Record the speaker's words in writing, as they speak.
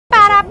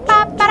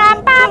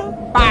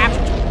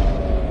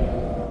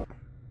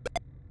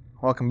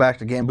Welcome back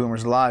to Game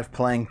Boomers Live,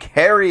 playing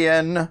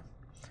Carrion.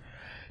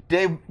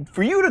 Dave,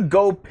 for you to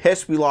go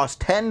piss, we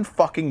lost 10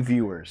 fucking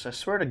viewers. I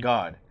swear to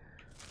God.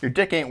 Your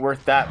dick ain't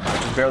worth that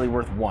much. It's barely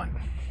worth one.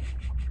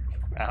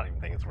 I don't even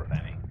think it's worth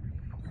any.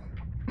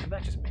 Is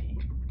that just me?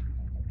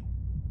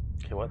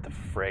 Okay, what the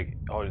frig?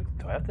 Oh, do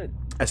I have to...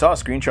 I saw a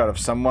screenshot of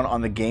someone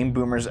on the Game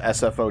Boomers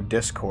SFO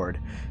Discord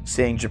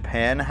saying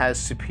Japan has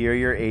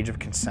superior age of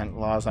consent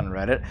laws on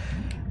Reddit.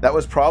 That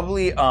was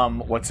probably,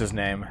 what's his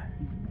name?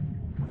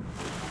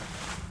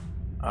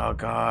 Oh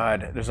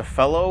God, there's a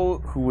fellow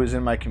who was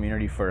in my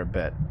community for a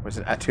bit. Was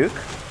it Atuk?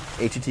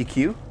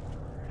 ATTQ?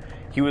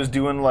 He was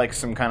doing like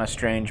some kind of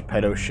strange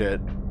pedo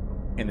shit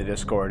in the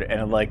Discord,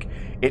 and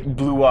it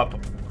blew up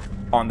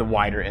on the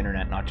wider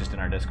internet, not just in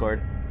our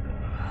Discord.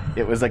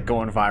 It was like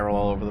going viral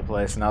all over the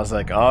place, and I was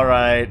like, all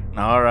right.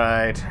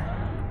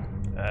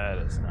 That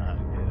is not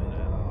good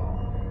at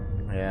all.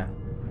 Yeah,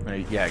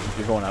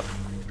 you're going up.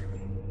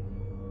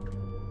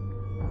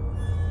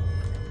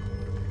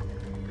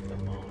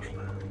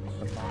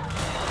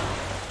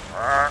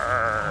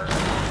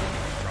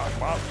 Rock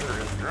Monster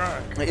is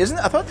drunk.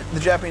 I thought the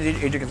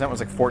Japanese age of consent was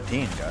like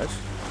 14, guys.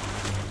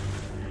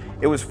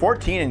 It was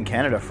 14 in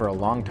Canada for a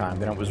long time,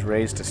 then it was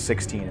raised to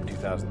 16 in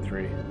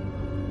 2003.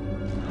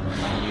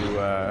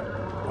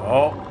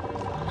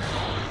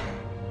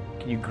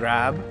 Can you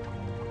grab,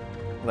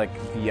 like,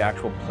 the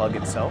actual plug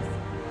itself?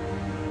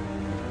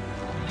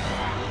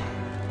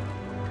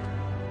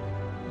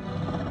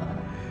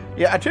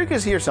 Yeah, Atuk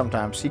is here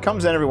sometimes. He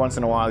comes in every once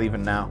in a while,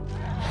 even now.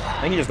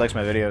 I think he just likes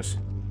my videos.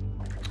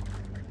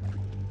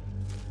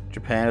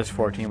 Japan is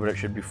 14, but it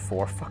should be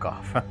 4. Fuck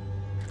off.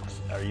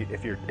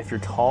 If you're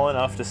tall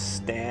enough to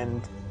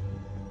stand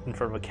in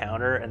front of a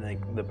counter and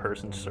the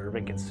person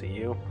serving can see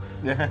you,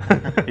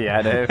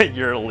 yeah, Dave.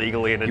 you're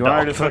legally an adult. You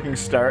want to just fucking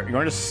start? You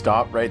want to just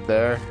stop right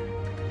there?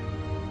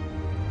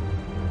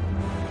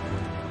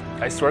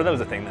 I swear that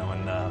was a thing though.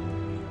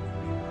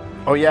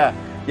 Oh yeah,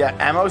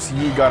 Amos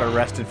Yee got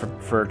arrested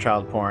for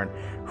child porn.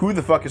 Who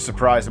the fuck is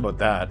surprised about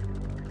that?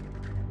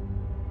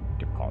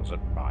 Deposit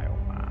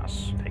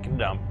biomass. Take a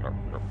dump.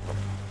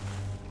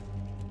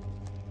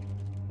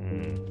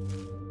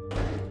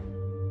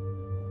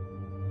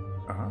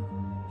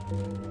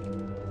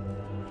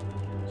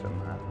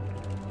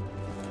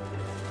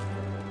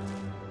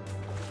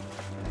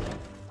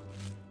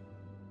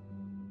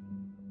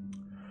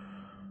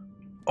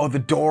 Oh, the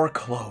door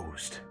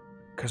closed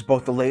because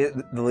both the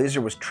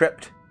laser was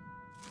tripped.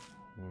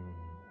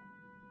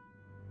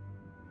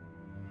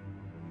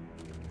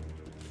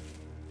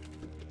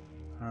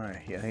 All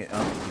right, yeah, I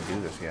don't think we can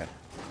do this yet.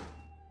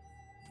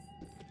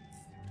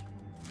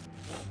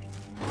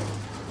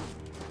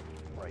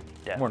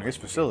 Warning, this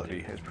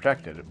facility is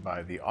protected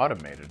by the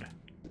automated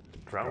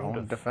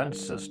drone defense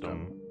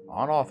system.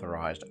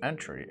 Unauthorized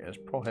entry is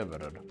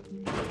prohibited.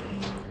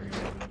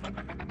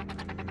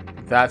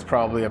 That's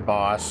probably a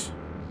boss.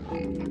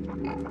 Maybe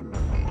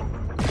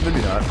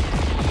not.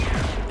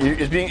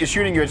 It's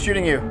shooting you. It's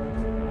shooting you.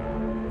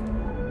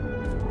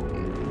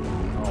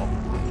 Oh.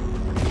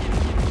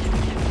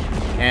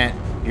 Can't.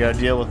 You gotta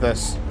deal with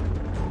this.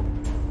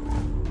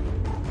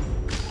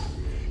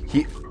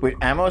 Wait,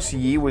 Amos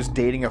Yee was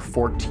dating a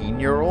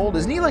 14-year-old?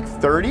 Isn't he like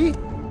 30?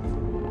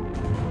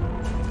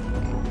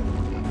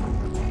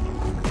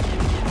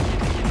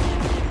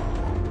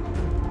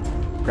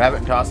 Grab it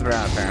and toss it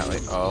around, apparently.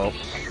 Oh.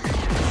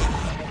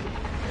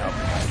 Nope,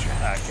 gotcha.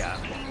 I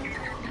got it.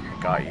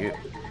 Got you.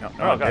 No,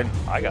 I got him.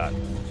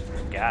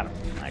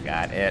 I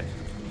got it.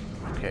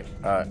 Okay,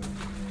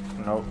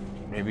 nope.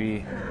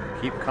 Maybe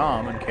keep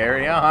calm and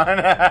carry on.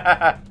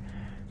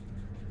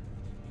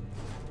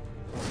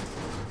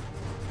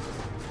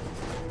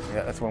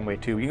 Yeah, that's one way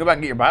too. You can go back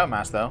and get your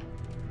biomass though.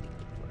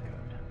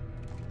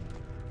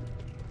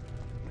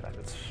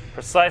 That's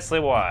precisely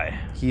why.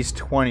 He's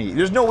 20.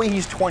 There's no way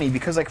he's 20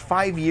 because like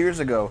 5 years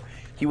ago,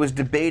 he was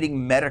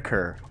debating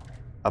Medicare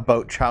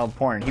about child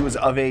porn. He was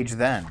of age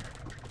then.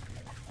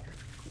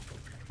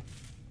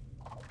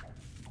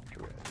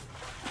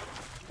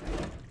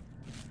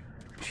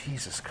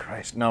 Jesus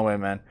Christ. No way,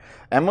 man.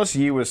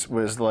 MSU was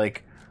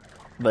like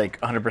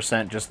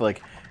 100% just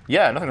like,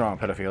 yeah, nothing wrong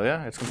with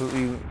pedophilia. It's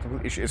completely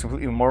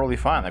morally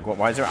fine. Like,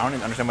 why is there? I don't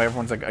even understand why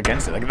everyone's like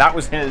against it. Like, that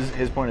was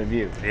his point of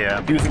view.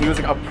 Yeah. He was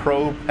like a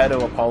pro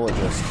pedo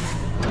apologist.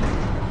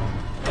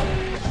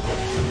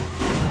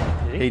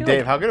 Hey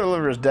Dave, how good a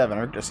liver is Devin?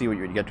 I want to see what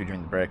you would get to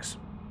during the breaks.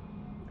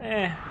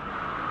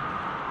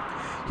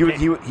 He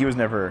was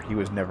never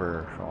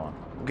wrong.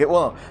 Okay,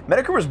 well,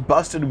 Medicare was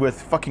busted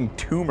with fucking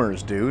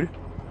tumors, dude.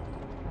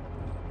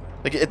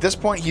 Like at this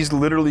point, he's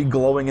literally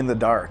glowing in the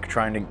dark,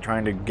 trying to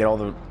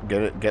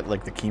get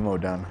like the chemo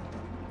done.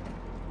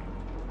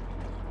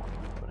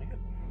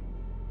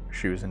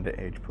 She was into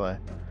age play.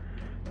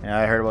 Yeah,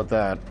 I heard about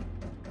that.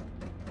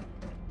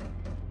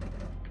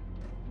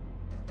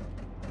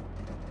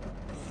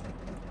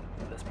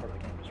 This part of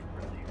the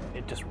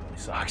game just really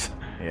sucks.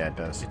 Yeah, it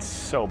does. It's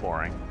so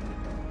boring.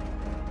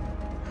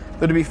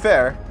 Though to be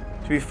fair,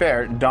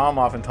 Dom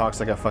often talks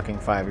like a fucking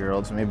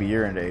 5-year-old, so maybe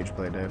you're into age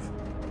play, Dave.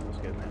 That's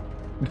good, man.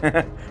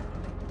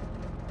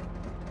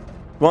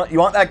 You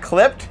want that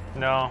clipped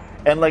No.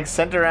 and like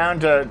sent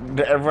around to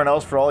everyone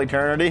else for all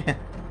eternity?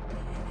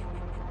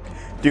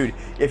 Dude,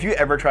 if you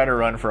ever try to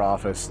run for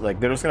office, like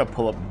they're just gonna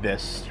pull up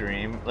this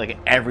stream, like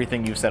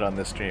everything you've said on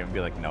this stream, and be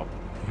like, nope.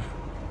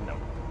 No.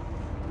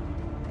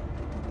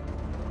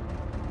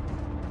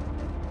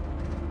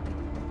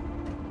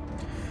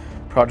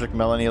 Project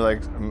Melody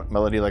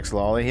likes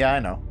Lolly. Yeah, I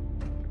know.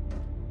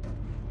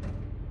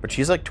 But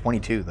she's like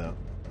 22 though.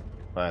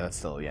 But that's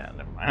still, yeah,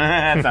 never mind.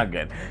 That's not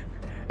good.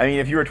 I mean,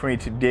 if you were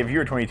 22, Dave, if you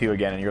were 22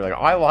 again, and you're like,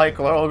 I like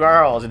little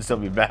girls, it'd still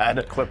be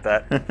bad. Clip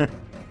that.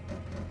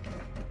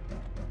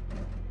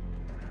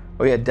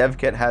 Oh yeah,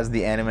 DevKit has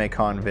the anime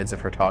con vids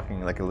of her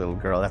talking like a little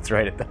girl. That's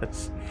right, it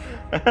does.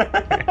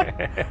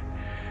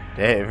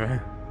 Dave.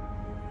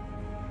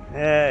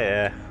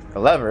 Yeah. The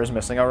lever is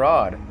missing a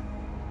rod.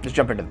 Just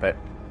jump into the pit.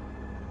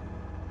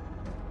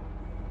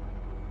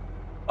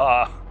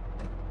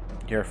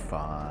 You're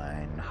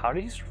fine. How do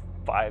you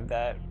survive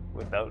that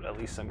without at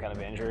least some kind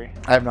of injury?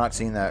 I have not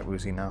seen that,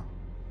 Woozy, no.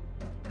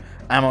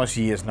 Amos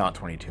Yee is not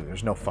 22.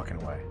 There's no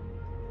fucking way.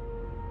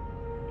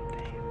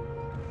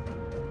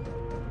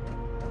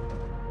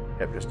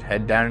 Yep, just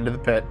head down into the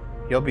pit.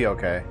 You'll be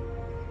okay.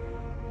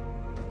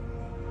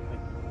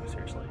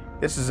 Seriously?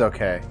 This is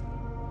okay.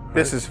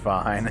 This is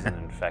fine. This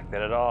isn't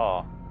infected at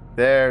all.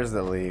 There's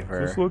the lever.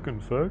 Does this look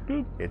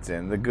infected? It's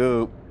in the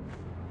goop.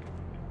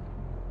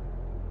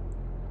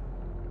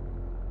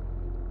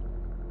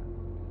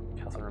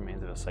 Calcium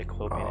remains of a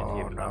cyclopean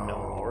entity of unknown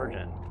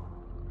origin.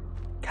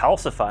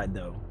 Calcified,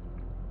 though.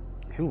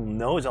 Who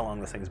knows how long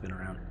this thing's been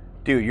around?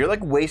 Dude, you're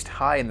like waist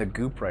high in the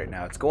goop right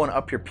now. It's going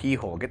up your pee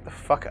hole. Get the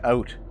fuck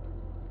out.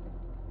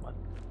 What?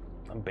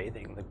 I'm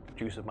bathing the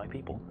juice of my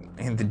people.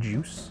 In the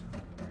juice?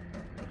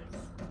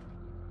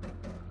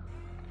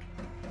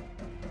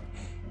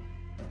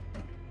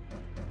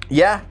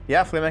 Yeah,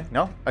 Fleming.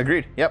 No,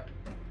 agreed. Yep.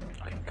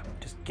 Okay, come,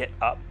 just get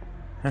up.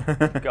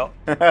 Go.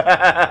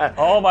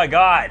 Oh my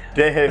god.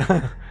 Dave.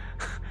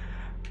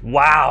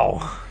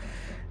 Wow.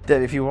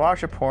 Dave, if you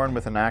watch a porn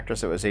with an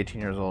actress that was 18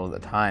 years old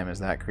at the time, is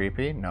that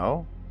creepy?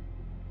 No.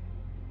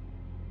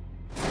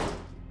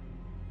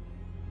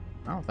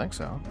 I don't think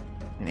so.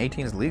 And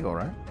 18 is legal,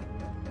 right?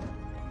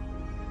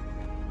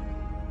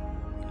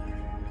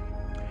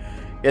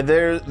 Yeah,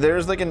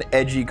 there's like an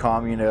edgy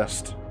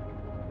communist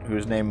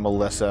who's named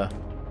Melissa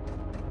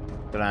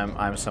that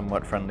I'm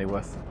somewhat friendly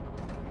with.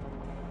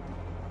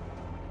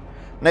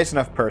 Nice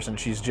enough person.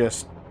 She's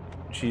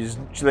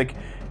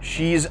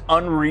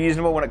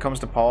unreasonable when it comes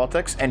to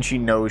politics, and she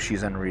knows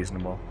she's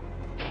unreasonable.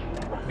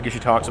 Because she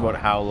talks about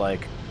how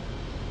like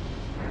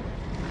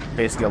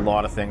basically a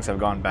lot of things have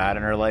gone bad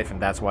in her life,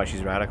 and that's why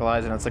she's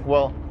radicalized. And it's like,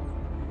 well,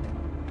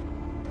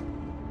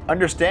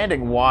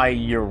 understanding why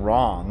you're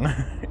wrong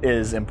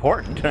is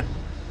important.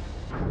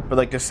 But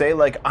like to say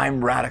like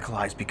I'm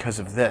radicalized because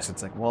of this,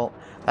 it's like, well,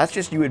 that's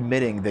just you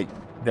admitting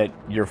that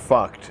you're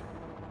fucked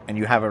and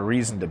you have a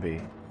reason to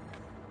be.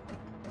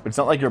 But it's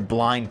not like you're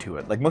blind to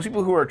it. Like most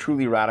people who are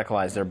truly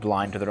radicalized, they're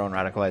blind to their own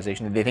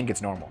radicalization and they think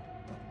it's normal.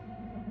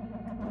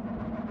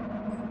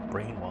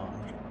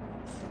 Brainwashed.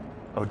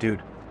 Oh,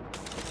 dude.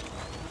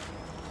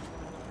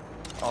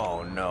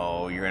 Oh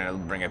no, you're gonna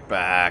bring it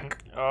back.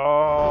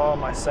 Oh,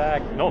 my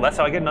sack. No, that's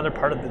how I get another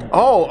part of the.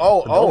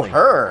 Oh,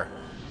 her.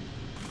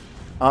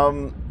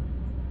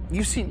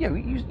 You've seen, yeah,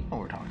 you know what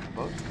we're talking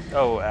about.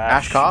 Oh,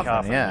 Ash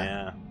Coffin,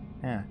 yeah.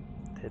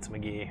 Tits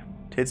McGee.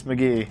 Tits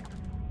McGee.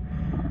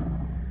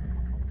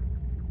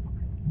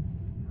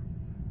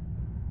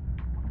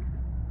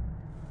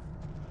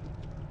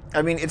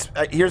 I mean, it's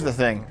here's the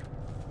thing.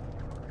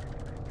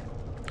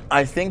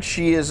 I think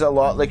she is a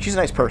lot like she's a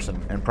nice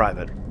person in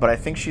private, but I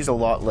think she's a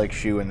lot like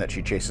Shu in that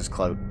she chases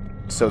clout.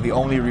 So the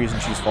only reason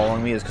she's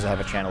following me is because I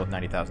have a channel with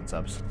 90,000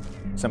 subs.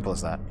 Simple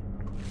as that.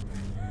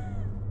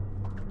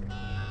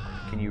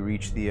 Can you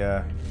reach the?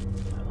 I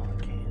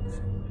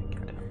can't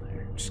get down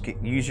there. Just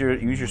use your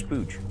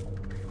spooge.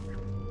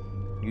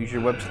 Use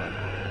your web sling.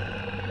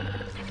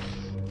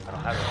 I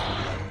don't have it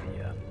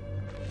on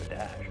the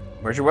dash.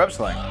 Where's your web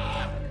sling?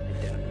 I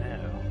don't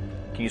know.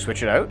 Can you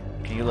switch it out?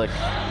 Can you like?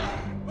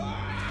 I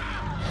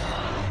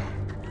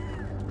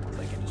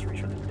can just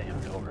reach for the damn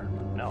door.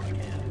 No, I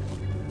can't.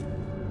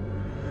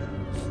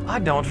 I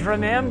don't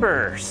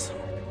remember.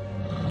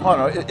 Oh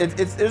no,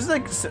 it's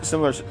like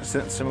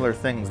similar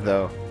things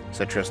though.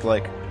 Citrus,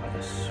 like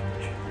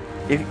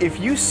if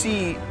you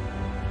see,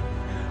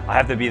 I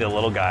have to be the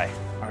little guy.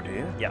 Oh, do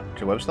you? Yeah.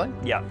 To web sling?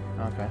 Yeah.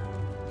 Okay.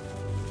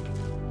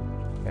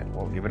 Okay,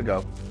 well, give it a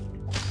go.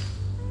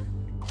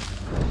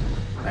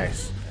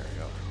 Nice. There we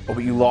go. Oh,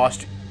 but you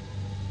lost.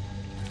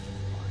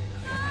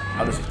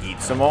 I'll just eat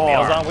some more.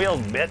 Meals on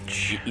wheels,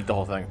 bitch. Eat the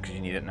whole thing because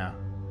you need it now.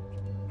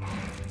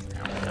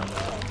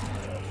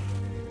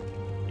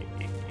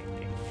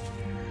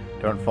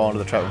 Don't fall into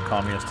the trap of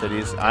communist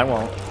titties. I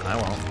won't. I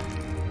won't.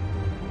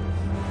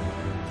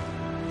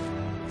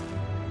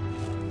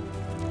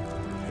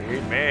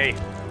 Feed me.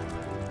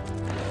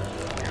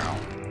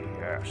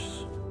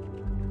 Yes.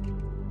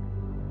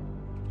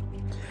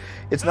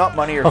 It's not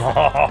money or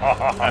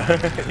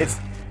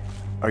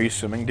Are you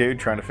swimming, dude?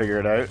 Trying to figure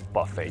it out?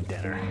 Buffet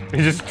dinner.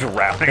 He's just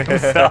drowning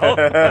himself.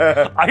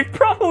 I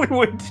probably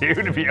would too,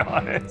 to be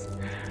honest.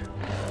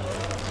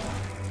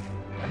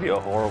 That'd be a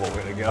horrible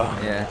way to go.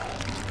 Yeah.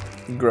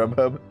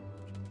 Grubhub.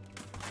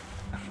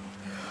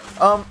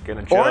 Gonna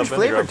jump Orange in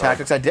flavored Grubhub.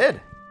 tactics, I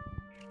did.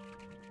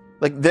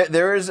 Like,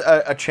 there is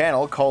a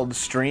channel called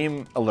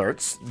Stream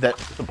Alerts that...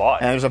 It's a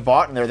bot. And there's a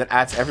bot in there that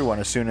adds everyone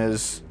as soon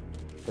as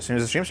the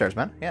stream starts,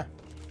 man. Yeah.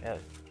 Yeah.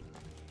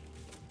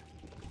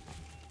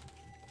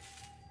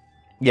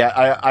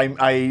 Yeah,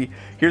 I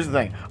here's the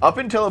thing. Up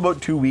until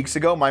about 2 weeks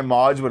ago, my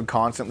mods would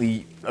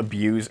constantly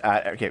abuse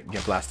at... Okay,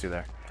 get blast through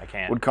there. I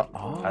can't.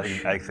 Oh, I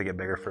think get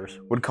bigger first.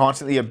 would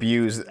constantly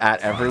abuse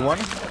at everyone.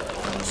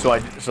 So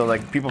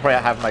like people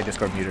probably have my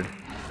Discord muted.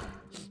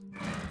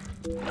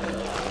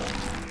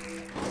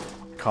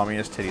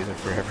 Communist titties are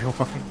for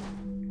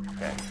everyone.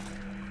 Okay.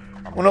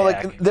 Well, no,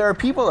 like there are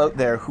people out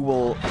there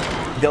who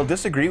they'll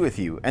disagree with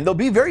you and they'll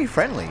be very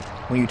friendly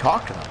when you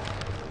talk to them.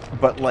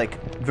 But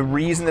like the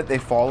reason that they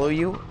follow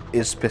you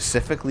is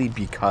specifically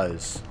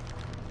because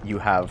you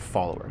have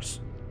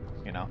followers,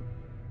 you know.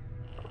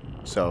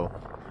 So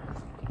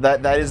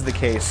that is the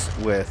case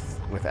with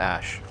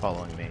Ash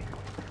following me,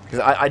 because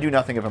I do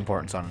nothing of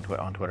importance on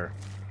Twitter,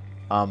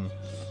 and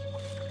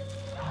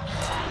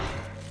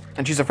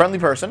she's a friendly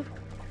person.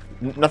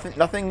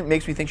 Nothing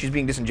makes me think she's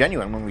being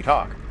disingenuous when we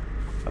talk,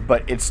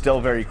 but it's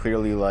still very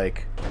clearly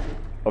like,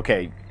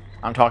 okay,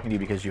 I'm talking to you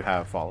because you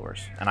have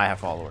followers and I have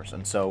followers,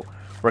 and so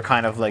we're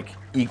kind of like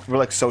we're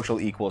like social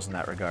equals in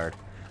that regard.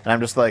 And I'm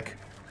just like,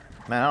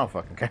 man, I don't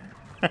fucking care.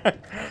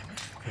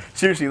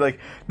 Seriously, like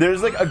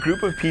there's like a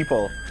group of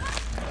people.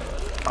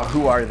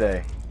 Who are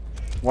they?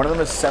 One of them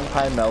is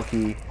Senpai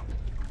Melky.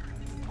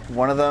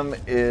 One of them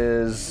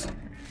is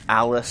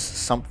Alice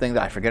something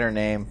that I forget her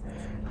name.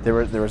 There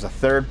was a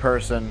third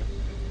person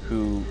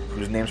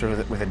whose name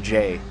starts with a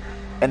J,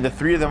 and the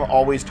three of them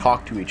always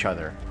talk to each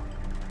other.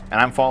 And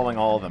I'm following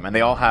all of them, and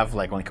they all have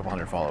like only a couple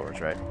hundred followers,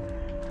 right?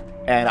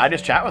 And I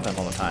just chat with them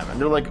all the time,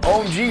 and they're like,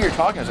 "OMG, you're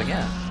talking." I was like,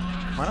 "Yeah,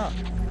 why not?"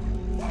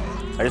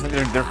 I just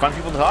think they're fun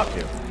people to talk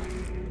to.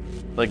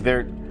 Like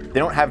they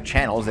don't have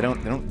channels, they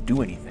don't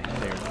do anything.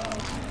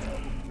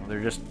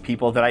 They're just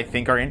people that I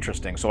think are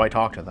interesting, so I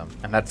talk to them,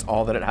 and that's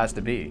all that it has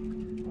to be.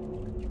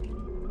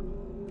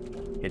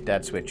 Hit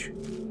that switch.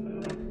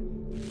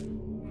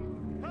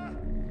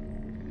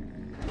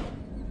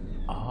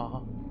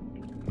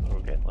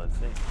 Okay, let's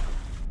see.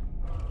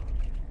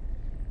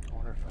 I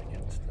wonder if I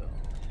can still.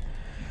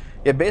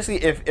 Yeah,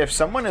 basically, if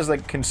someone is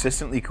like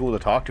consistently cool to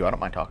talk to, I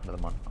don't mind talking to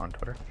them on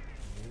Twitter.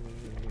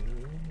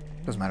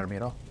 Doesn't matter to me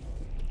at all.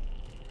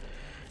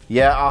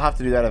 Yeah, I'll have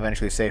to do that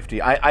eventually.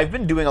 Safety. I've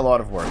been doing a lot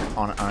of work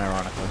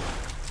unironically.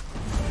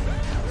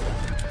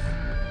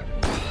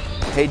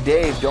 Hey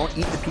Dave, don't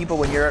eat the people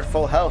when you're at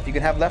full health. You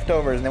can have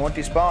leftovers and they won't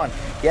despawn.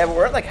 Yeah, but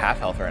we're at like half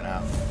health right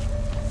now.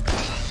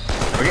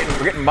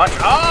 We're getting much.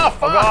 Oh,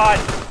 fuck. Oh god!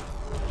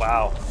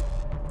 Wow.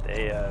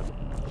 They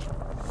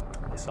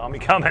saw me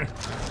coming.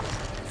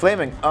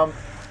 Flaming.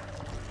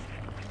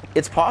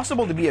 It's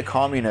possible to be a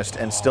communist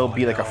and still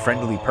be like a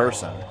friendly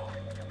person.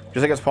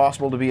 Just like it's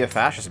possible to be a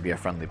fascist and be a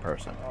friendly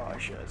person. Oh, I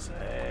should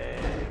say.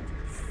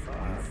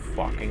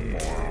 Fucking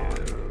moron.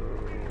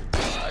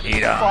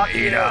 Eat 'em,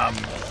 eat 'em.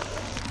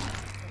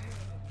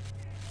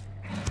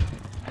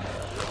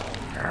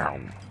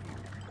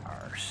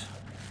 Arse.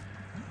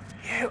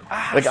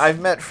 Like, I've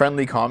met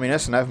friendly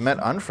communists and I've met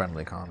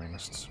unfriendly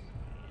communists.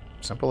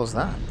 Simple as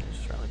that.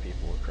 Just friendly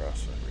people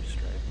across every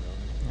stripe,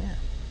 really.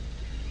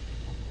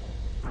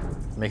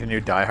 Yeah. Make a new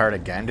Die Hard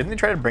again. Didn't they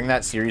try to bring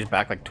that series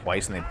back like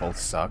twice and they both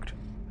sucked?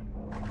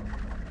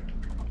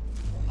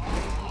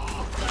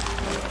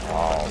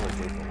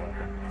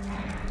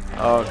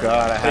 Oh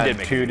god, I had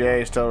 2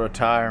 days till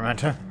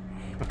retirement. I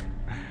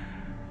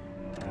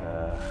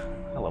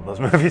love those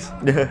movies.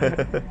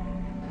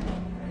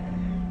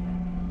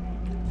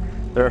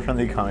 They're a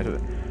friendly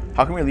comment.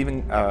 How come you're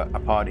leaving a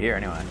pod here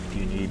anyway? Do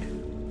you need...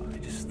 I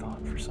just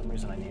thought for some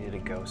reason I needed to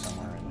go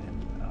somewhere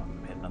and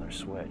hit another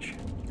switch.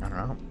 I don't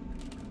know.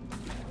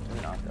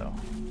 Maybe not, though.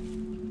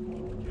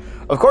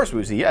 Of course,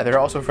 Woozy. Yeah, they're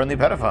also friendly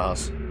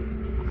pedophiles.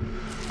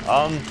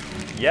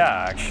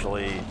 Yeah,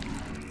 actually.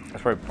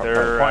 That's probably part of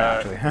the point,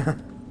 actually.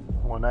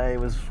 When I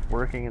was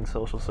working in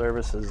social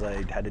services,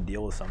 I had to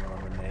deal with some of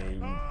them,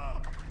 and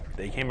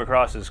they came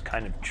across as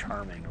kind of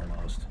charming,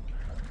 almost.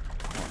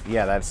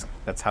 Yeah, that's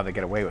how they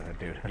get away with it,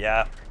 dude.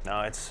 Yeah,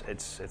 no, it's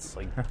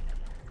like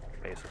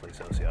basically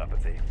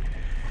sociopathy.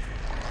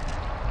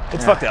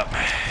 It's fucked up.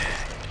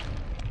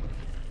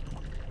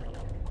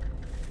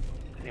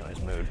 Anyways,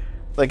 mood.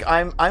 Like,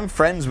 I'm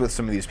friends with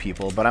some of these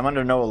people, but I'm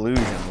under no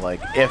illusion. Like,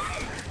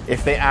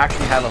 if they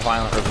actually have a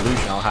violent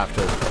revolution, I'll have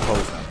to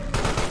oppose them.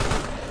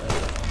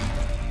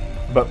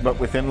 But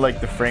within like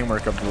the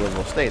framework of the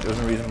liberal state, there's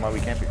no reason why we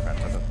can't be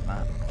friends other than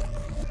that.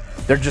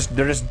 They're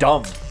just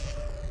dumb.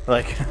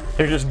 Like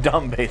they're just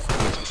dumb,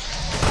 basically.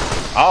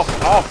 Oh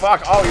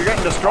fuck! Oh, you're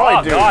getting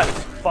destroyed, dude. Oh god,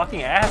 this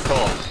fucking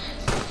asshole.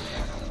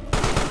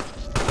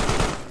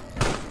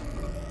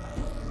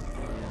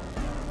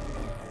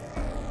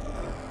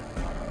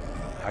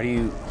 How do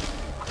you...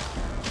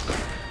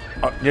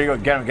 Oh, there you go.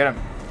 Get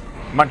him.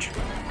 Munch.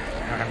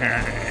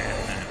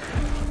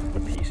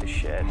 What a piece of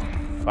shit.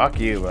 Fuck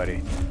you,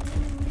 buddy.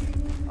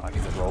 Oh,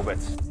 because of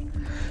robots.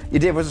 You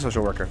Dave was a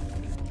social worker.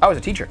 I was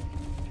a teacher.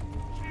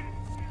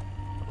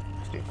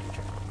 Stupid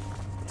teacher.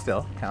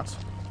 Still, counts.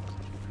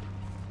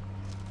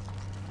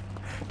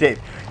 Dave,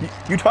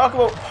 you talk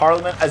about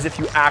Parliament as if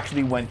you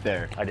actually went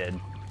there. I did.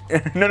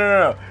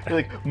 No. You're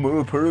like,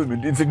 more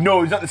Parliament. It's like,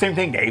 no, it's not the same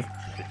thing, Dave.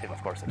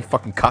 Of course I You did.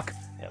 fucking cuck.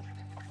 Yep.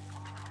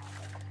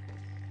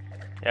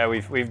 Yeah,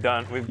 we've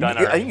done I our...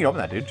 think you can open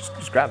that, dude.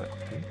 Just grab it.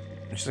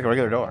 It's just like a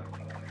regular door.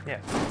 Yeah.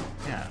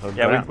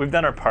 Yeah, We've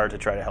done our part to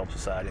try to help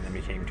society and then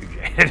became too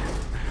jaded.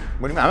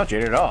 What do you mean? I'm not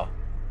jaded at all.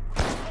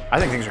 I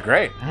think things are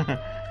great.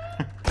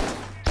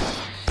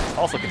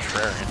 Also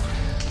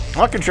contrarian.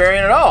 I'm not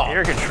contrarian at all.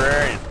 You're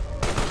contrarian.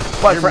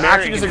 What, You're for very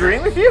actually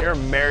disagreeing with you? You're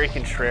very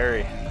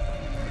contrary.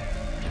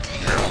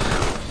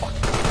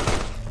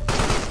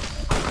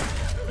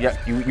 Yeah,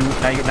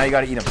 now you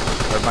gotta eat them.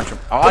 Or a bunch of.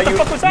 Oh, What the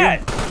fuck was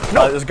that?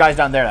 No, there's guys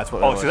down there. That's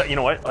what. Oh, it was. so that, you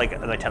know what? Like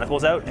the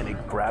tentacles out, and they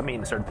grabbed me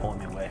and started pulling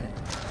me away.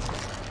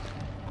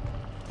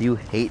 You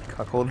hate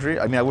cuckoldry?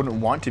 I mean, I wouldn't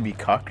want to be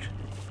cucked,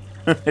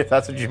 if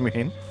that's what you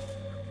mean.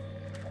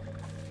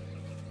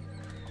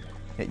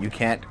 Yeah, you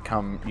can't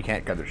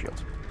grab their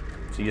shields.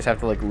 So you just have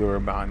to like lure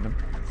behind them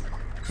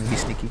and be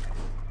sneaky.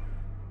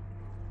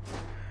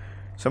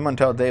 Someone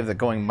tell Dave that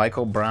going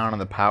Michael Brown on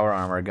the power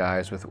armor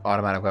guys with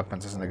automatic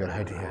weapons isn't a good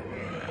idea.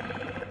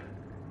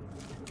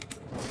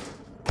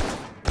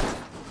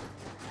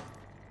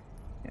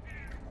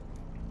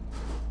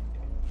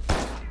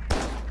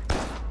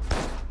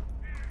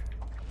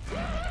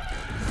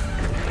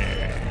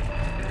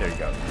 There you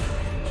go.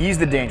 He's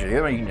the danger. The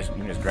other one you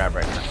can just grab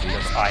right now.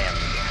 Because I am the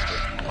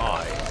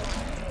danger.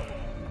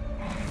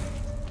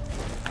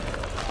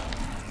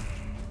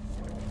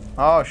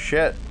 Oh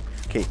shit.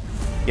 Okay.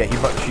 Yeah, he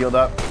put the shield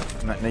up.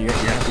 No.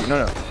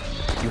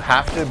 You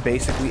have to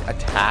basically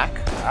attack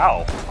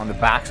Ow. on the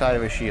backside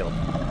of his shield.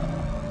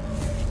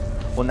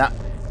 Well, not.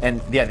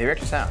 And yeah, they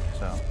react to sound,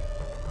 so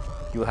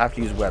you will have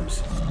to use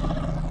webs.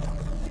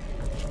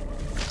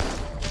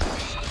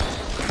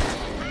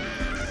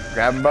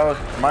 Grab them both.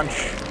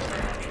 Munch.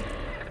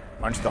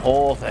 Munch the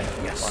whole thing.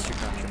 Yes. Munch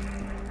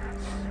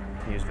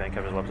it. Use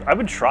Vancouver's webs. I've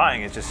been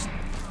trying. It's just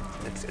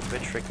it's a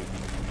bit tricky.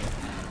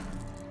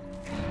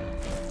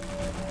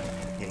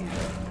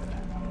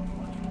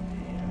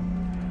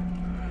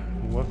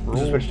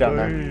 Just switch down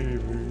there.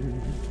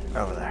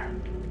 Over there.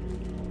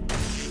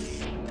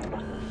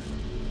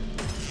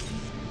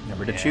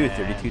 Number to chew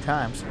 32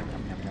 times.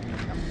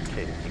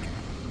 Okay.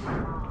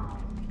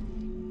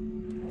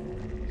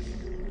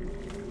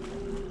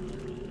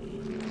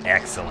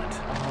 Excellent.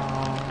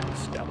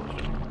 Established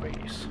a new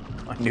base.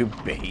 A new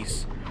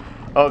base.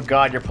 Oh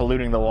god, you're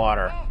polluting the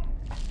water.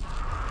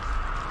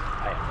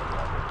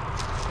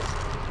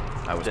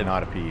 I was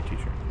not a PE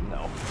teacher.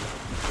 No.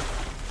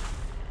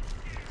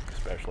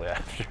 Especially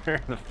after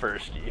the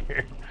first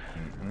year.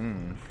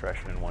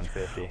 Freshman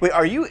 150. Wait,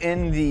 are you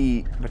in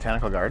the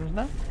botanical gardens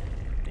now?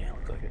 Yeah,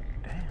 looks like it.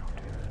 Damn,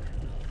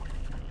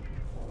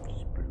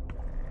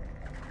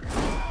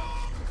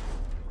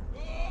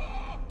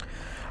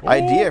 dude.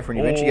 Idea for when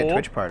you eventually get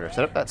Twitch partner.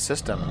 Set up that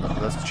system.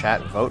 Let's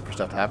chat and vote for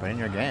stuff to happen in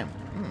your game.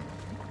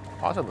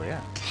 Possibly,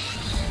 yeah.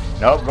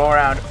 Nope, go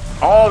around.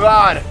 Oh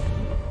god!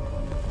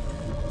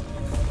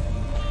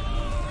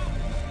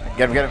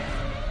 Get him.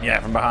 Yeah,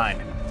 from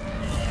behind.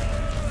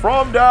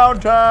 From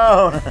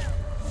downtown!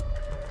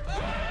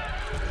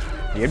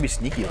 You gotta be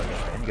sneaky like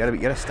this, man. You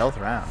gotta stealth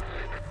around.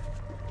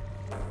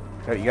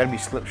 You gotta be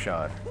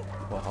slipshod.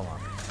 Well, hold on.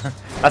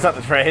 That's not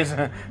the phrase.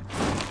 It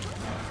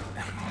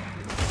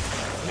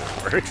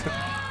works.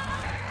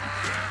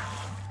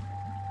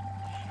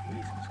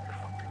 Jesus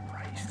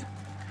Christ.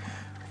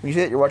 When you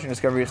say that you're watching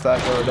Discovery of Star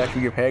Wars,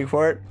 actually you're paying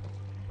for it?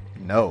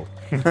 No.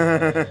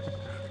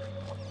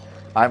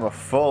 I'm a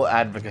full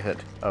advocate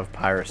of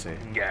piracy.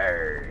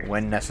 Yarr.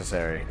 When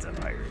necessary. It's a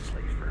pirate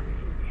slave for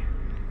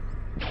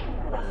me.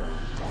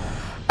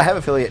 I have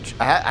affiliate.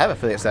 I have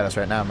affiliate status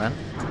right now, man.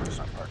 It's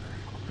not partner.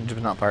 I'm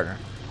just not partner.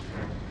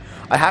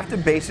 I have to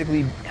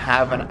basically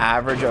have an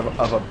average of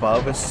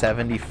above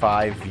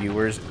 75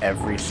 viewers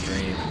every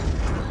stream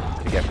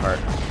to get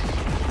partner.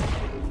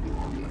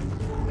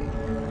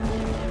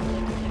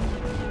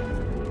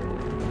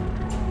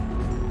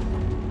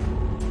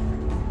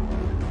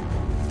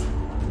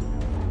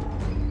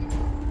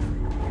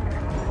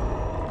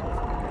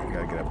 You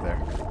gotta get up there.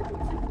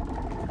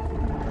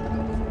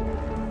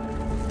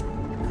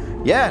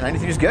 Yeah,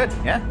 93 is good.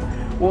 Yeah.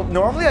 Well,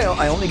 normally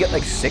I only get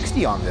like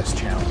 60 on this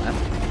channel, man.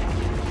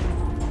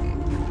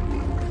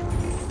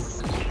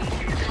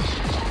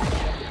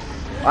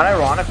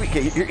 Unironically,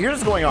 okay, here's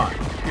what's going on.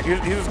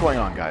 Here's what's going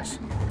on, guys.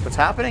 What's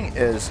happening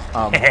is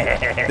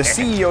the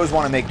CEOs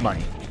want to make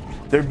money.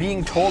 They're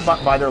being told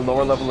by their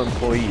lower level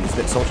employees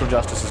that social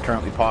justice is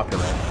currently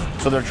popular,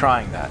 so they're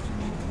trying that.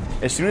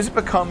 As soon as it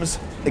becomes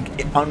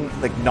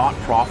like not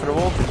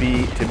profitable to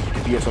be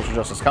a social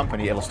justice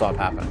company, it'll stop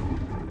happening.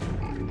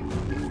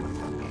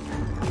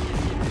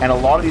 And a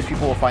lot of these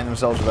people will find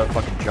themselves without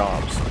fucking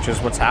jobs, which is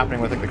what's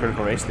happening with like the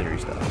critical race theory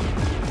stuff.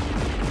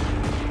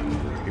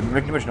 You're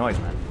making too much noise,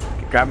 man.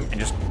 Grab him and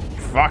just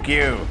fuck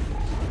you.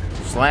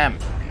 Slam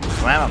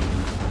him.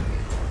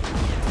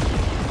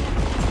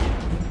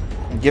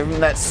 And give him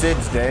that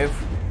SIDS, Dave.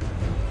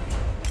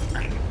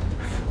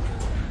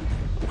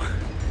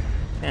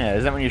 Yeah,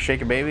 is that when you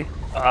shake a baby?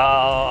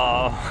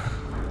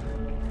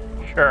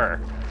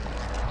 Sure.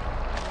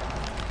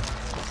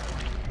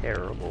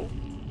 Terrible.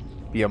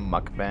 Be a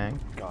mukbang.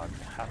 God,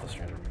 half a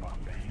strand of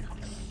mukbang.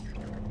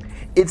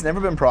 It's never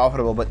been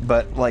profitable,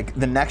 but like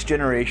the next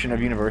generation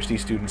of university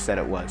students said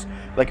it was.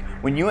 Like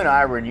when you and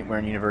I were in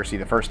university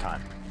the first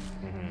time,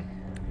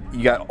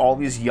 you got all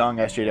these young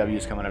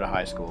SJWs coming out of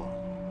high school.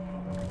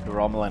 They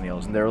were all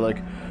millennials, and they were like,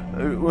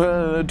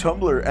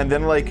 Tumblr, and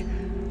then like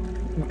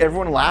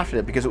everyone laughed at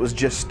it because it was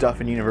just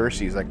stuff in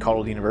universities, like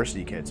coddled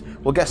university kids.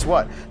 Well, guess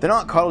what? They're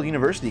not coddled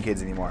university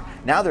kids anymore.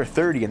 Now they're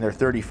 30 and they're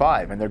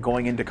 35 and they're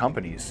going into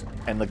companies,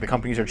 and like the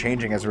companies are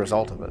changing as a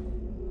result of it.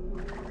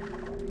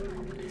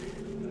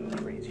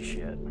 Crazy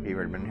shit. Have you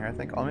ever been here? I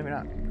think. Oh, maybe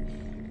not.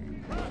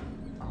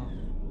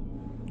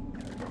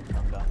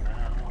 I'm done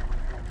now.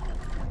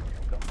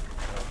 Go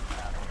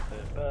past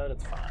it, but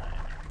it's fine.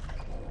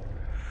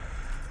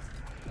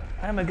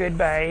 I'm a good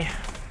bay.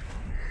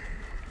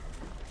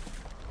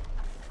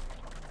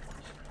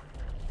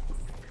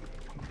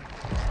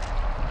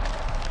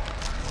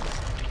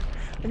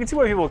 I can see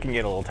why people can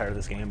get a little tired of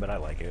this game, but I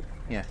like it.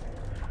 Yeah.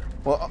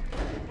 Well,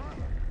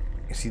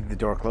 you see the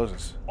door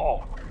closes.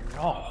 Oh,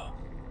 no.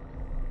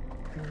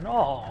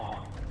 No.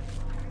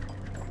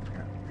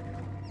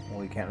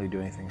 Well, you can't really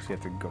do anything, so you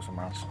have to go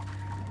somewhere else.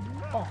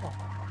 Oh.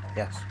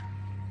 Yes.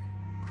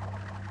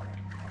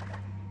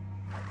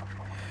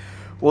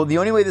 Well, the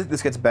only way that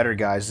this gets better,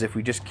 guys, is if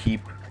we just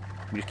keep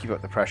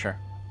up the pressure.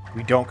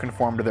 We don't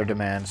conform to their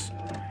demands.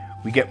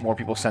 We get more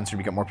people censored.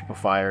 We get more people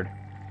fired.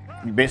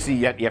 Basically,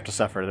 you have to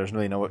suffer. There's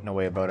really no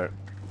way about it.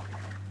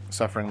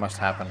 Suffering must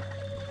happen.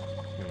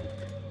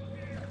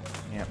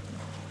 Yeah.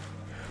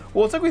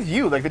 Well, it's like with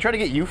you. Like, they try to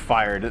get you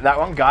fired. That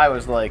one guy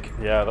was like...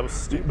 Yeah, that was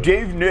stupid.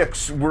 Dave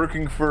Nix,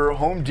 working for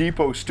Home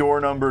Depot store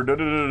number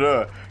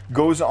da-da-da-da,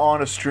 goes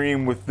on a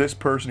stream with this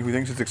person who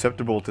thinks it's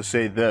acceptable to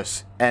say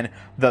this. And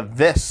the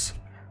this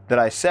that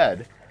I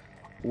said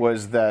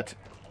was that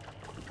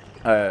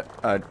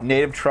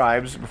native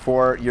tribes,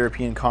 before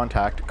European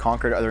contact,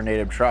 conquered other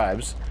native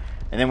tribes.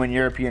 And then when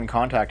European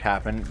contact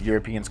happened,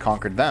 Europeans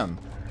conquered them.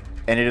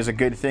 And it is a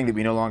good thing that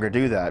we no longer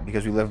do that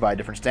because we live by a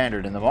different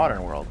standard in the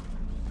modern world.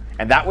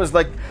 And that was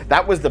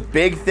the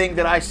big thing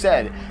that I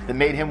said that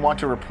made him want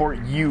to report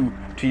you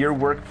to your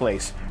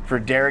workplace for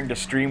daring to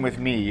stream with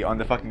me on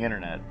the fucking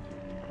internet.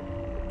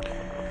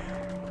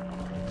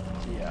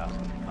 Yeah,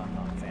 I'm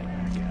not a fan of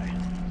that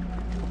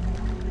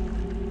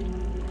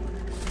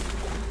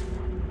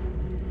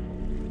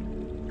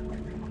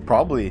guy.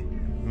 Probably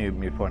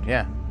mute point,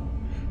 yeah.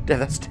 Yeah,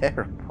 that's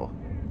terrible.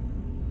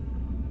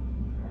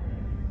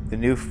 The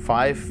new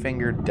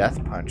 5-finger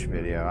death punch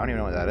video. I don't even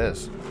know what that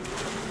is.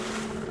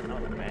 Oh,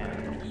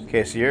 man.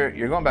 Okay, so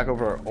you're going back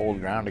over old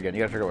ground again.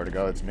 You gotta figure out where to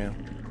go. It's new.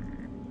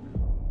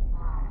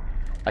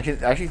 I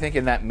actually think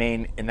in that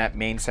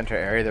main center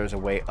area there was a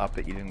way up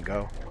that you didn't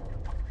go.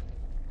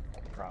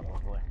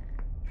 Probably.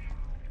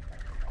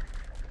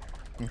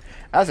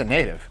 As a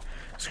native,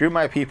 screw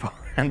my people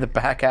and the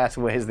back-ass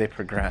ways they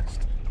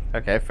progressed.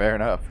 Okay, fair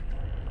enough.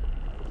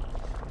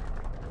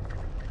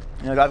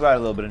 You know, I've got a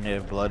little bit of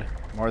native blood.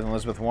 More than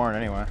Elizabeth Warren,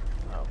 anyway.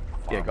 Oh,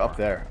 Yeah, go up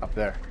there. Up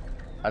there.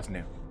 That's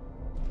new.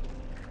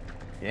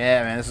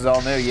 Yeah, man, this is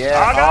all new.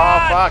 Yeah.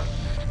 Oh, fuck.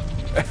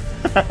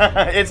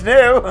 It's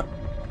new.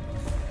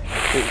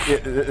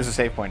 There's a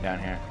save point down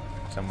here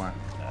somewhere.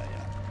 Yeah.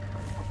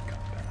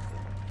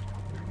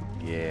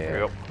 Yeah. Here we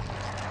go.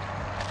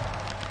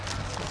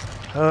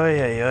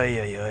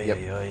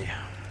 Oy.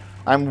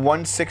 I'm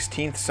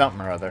 1/16th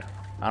something or other.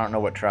 I don't know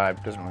what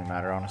tribe. Doesn't really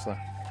matter, honestly.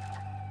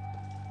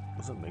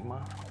 Was it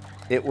Mi'kmaq?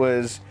 It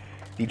was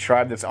the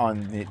tribe that's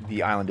on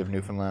the island of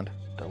Newfoundland.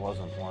 There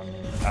wasn't one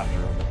after.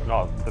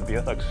 No, the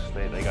Beothuks,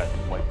 they got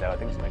wiped out. I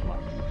think it's Mi'kmaq.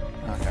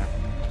 Okay.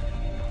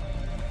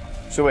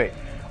 So wait,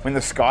 when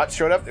the Scots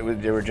showed up, there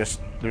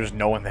was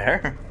no one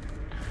there?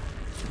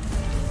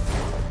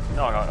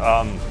 No,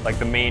 like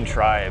the main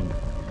tribe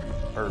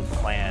or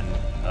clan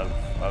of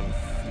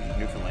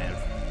Newfoundland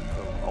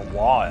for a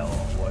while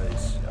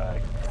was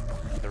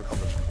they were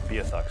called the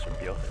Beothuks or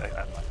Beothuks.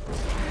 I'm not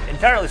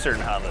entirely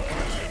certain how the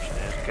pronunciation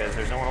is because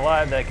there's no one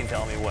alive that can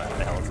tell me what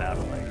the hell it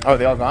sounded like. Oh,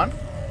 they all gone?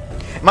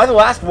 Am I the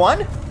last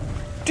one?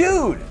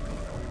 Dude!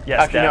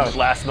 Yes, Actually, Dad, no. the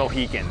last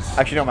Mohicans.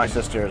 Actually, no, my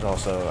sister is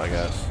also, I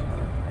guess.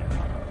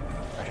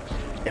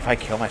 If I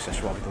kill my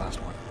sister, I'll be the last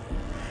one.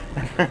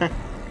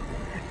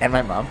 And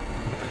my mom.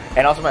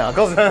 And also my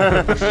uncles.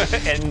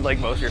 And like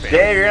most of your family.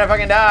 Dave, you're gonna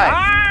fucking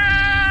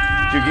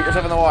die! Dude, get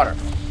yourself in the water.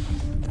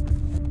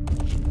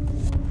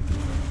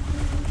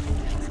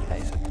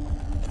 It's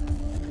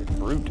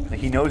brute. Like,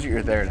 he knows that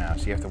you're there now,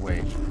 so you have to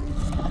wait.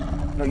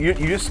 No, you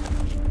just...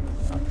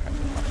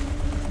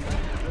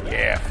 Okay.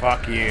 Yeah,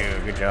 fuck you.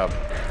 Good job.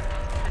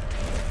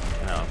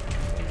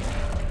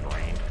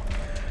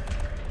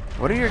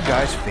 What are your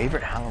guys'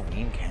 favorite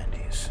Halloween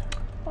candies?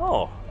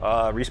 Oh,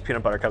 Reese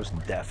peanut butter cups,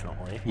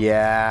 definitely.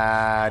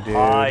 Yeah, dude.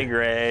 High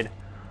grade.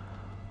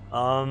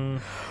 Oh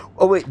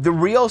wait, the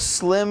real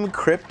Slim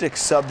Cryptic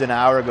subbed an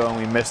hour ago and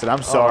we missed it.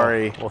 I'm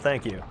sorry. Oh, well,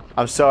 thank you.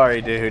 I'm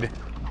sorry, dude. Hit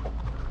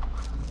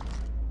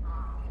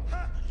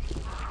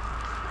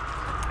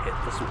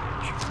the switch.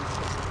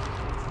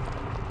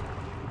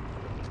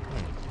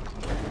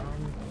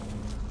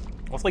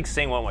 Well, it's like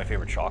saying what my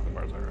favorite chocolate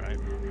bars are, right?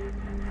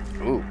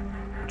 Ooh,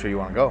 which way you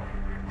want to go?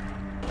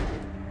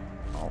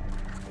 Oh,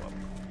 Let's go up.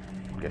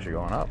 guess you're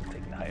going up.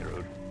 Taking the high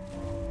road.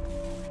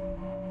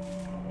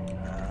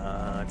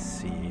 Let's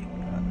see. I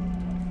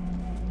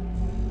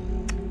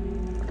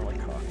don't like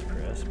Coffee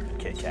Crisp.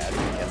 Kit Kat. Kit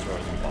Kats are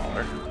always a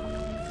baller.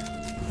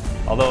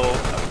 Although,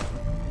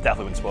 I've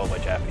definitely been spoiled by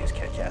Japanese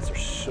Kit Kats. They're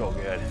so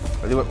good.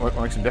 Really, what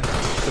makes them different?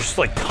 There's just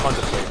like tons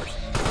of flavors.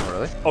 Oh,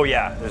 really? Oh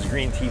yeah, there's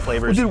green tea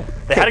flavors. Well, dude,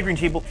 they had a green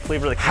tea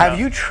flavor that came Have out.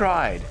 you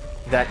tried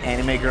that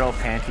Anime Girl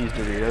Panties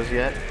Doritos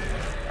yet?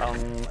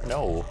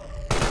 No.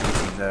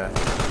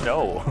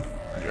 No.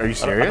 Are you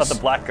serious? I thought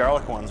the black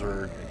garlic ones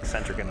were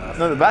eccentric enough.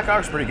 No, the black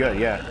garlic's pretty good.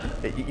 Yeah,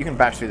 you can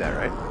bash through that,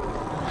 right?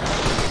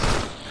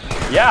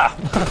 Yeah.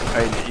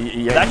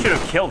 Yeah, That should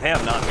have killed him,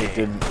 not me. It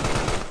didn't.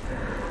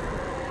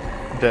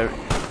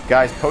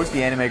 Guys, post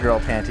the Anime Girl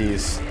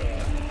Panties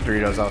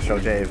Doritos. I'll show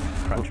Dave.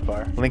 Crunch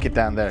bar. Link it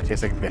down there. It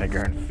tastes like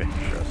vinegar and fish.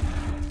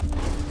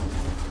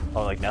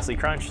 Oh, like Nestle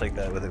Crunch, like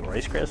the with the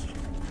Rice Crisp.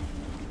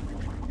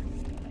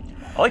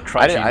 I like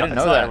crunchy. I didn't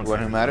know that. What What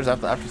who matters? I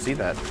have to see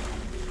that.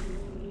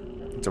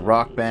 It's a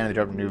rock band. They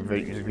dropped a new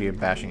music video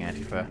bashing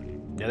Antifa.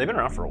 Yeah, they've been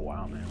around for a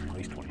while, man. At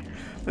least 20 years.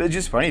 But it's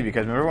just funny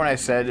because remember when I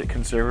said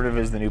conservative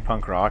is the new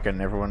punk rock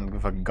and everyone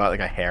fucking got like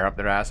a hair up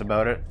their ass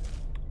about it?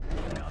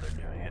 Now they're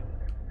doing it.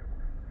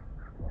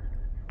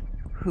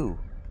 Who?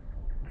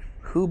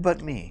 Who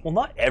but me? Well,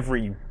 not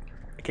every.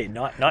 Okay,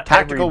 not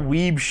Tactical every.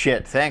 weeb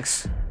shit.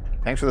 Thanks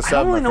for the I sub,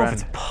 don't really my know friend.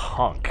 if it's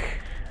punk.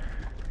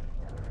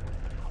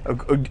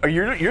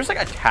 You're just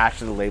like attached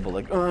to the label,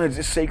 like oh, it's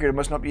just sacred. It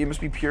must not be. It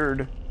must be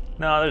pured.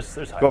 No, there's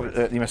Go hybrids.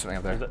 up, you missed something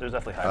up there. There's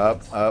definitely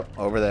hybrids. Up,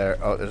 over there.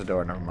 Oh, there's a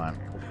door. Never mind.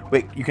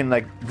 Wait, you can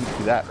like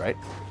do that, right?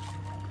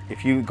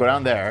 If you go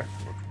down there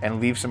and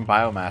leave some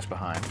biomass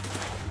behind,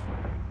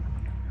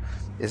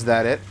 is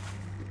that it?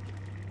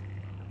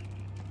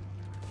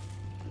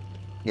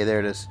 Yeah, there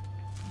it is.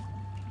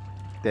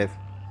 Dave.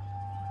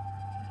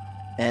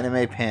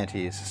 Anime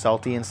panties,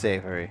 salty and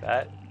savory.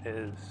 That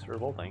is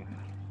revolting.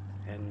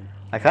 And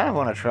I kind of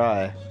want to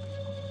try.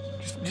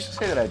 Just to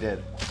say that I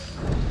did.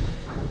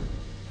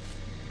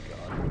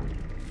 God.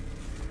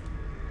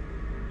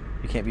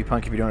 You can't be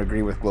punk if you don't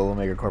agree with global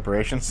mega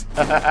corporations.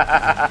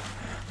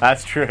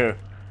 That's true.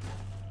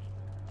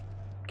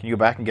 Can you go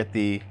back and get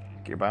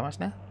your biomass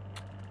now?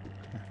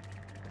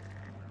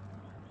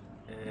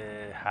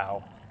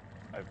 How?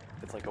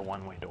 It's like a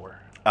one-way door.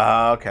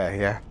 Okay,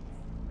 yeah.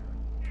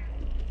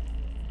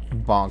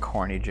 Bonk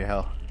horny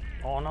jail.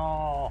 Oh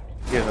no!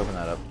 You guys open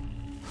that up.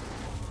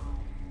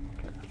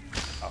 Okay.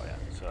 Oh yeah,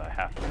 so I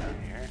have to down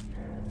here.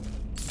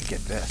 To get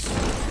this.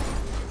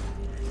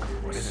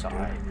 What is it,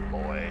 dude?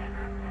 Boy.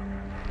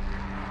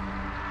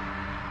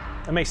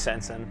 That makes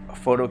sense then.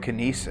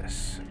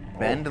 Photokinesis.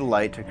 Bend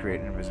light to create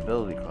an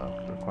invisibility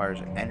cloak. It requires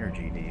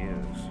energy to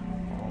use.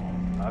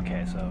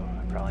 Okay, so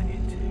I probably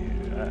need to.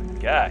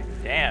 God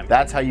damn.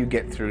 That's how you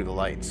get through the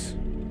lights.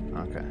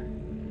 Okay.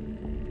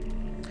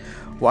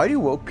 Why do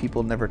woke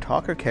people never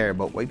talk or care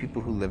about white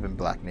people who live in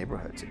black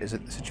neighborhoods? Is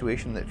it the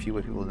situation that few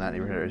white people in that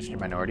neighborhood are a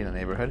minority in the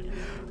neighborhood?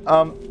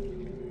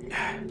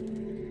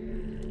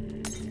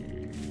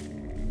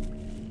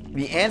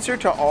 The answer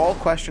to all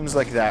questions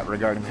like that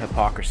regarding the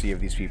hypocrisy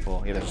of these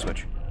people, yeah, there's a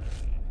switch,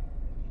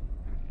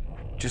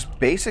 just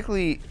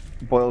basically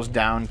boils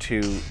down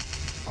to...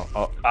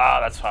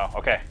 that's how.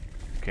 Okay.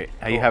 Okay,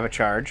 how you have a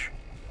charge.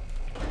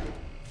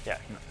 Yeah,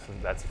 so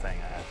that's the thing.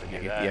 I have to do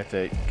You that. have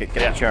to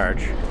get a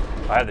charge.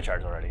 I have the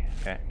charge already.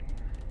 Okay.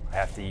 I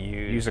have to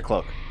Use a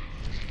cloak.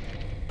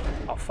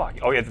 Oh fuck!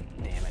 Oh yeah!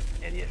 Damn it,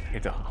 idiot! You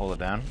have to hold it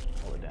down.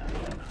 Hold it down.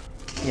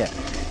 Yeah,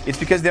 it's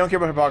because they don't care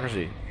about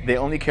hypocrisy. They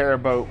only care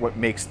about what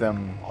makes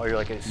them. Oh, you're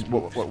like a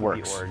what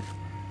works. org.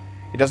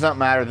 It does not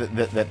matter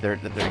that they're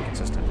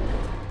inconsistent.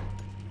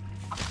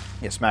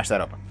 Yeah, smash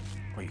that open.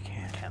 Oh, you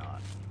can't.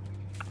 Cannot.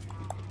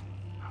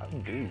 How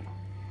do?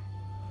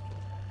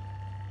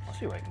 I'll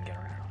see if I can get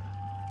around.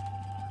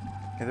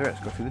 Yeah, there is.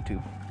 Go through the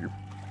tube.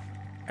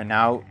 And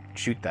now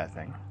shoot that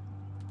thing.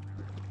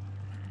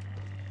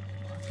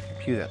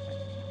 Pew that thing.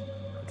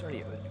 It's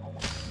already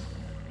almost.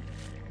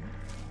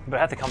 But I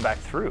have to come back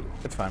through.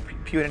 That's fine.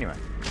 Pew it anyway.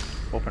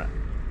 Open it.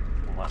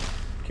 What?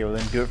 Okay, well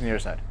then do it from the other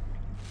side.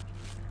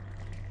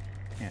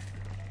 Yeah.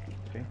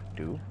 Okay,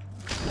 do.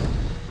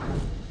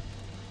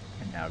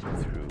 And now go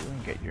through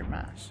and get your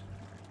mass.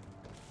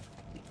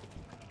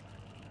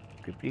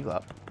 Peep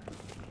up.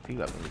 Peep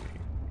up.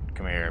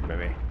 Come here,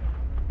 baby.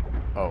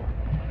 Oh.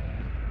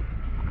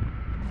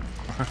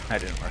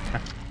 That didn't work.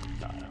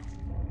 No.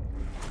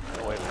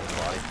 Get away from the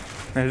body.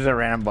 There's a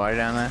random body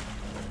down there.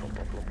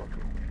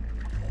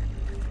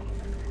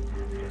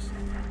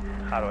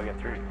 Just how do I get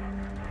through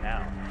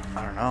now?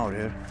 I don't know,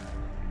 dude.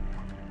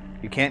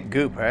 You can't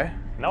goop, eh?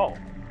 No.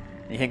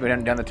 You can't go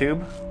down the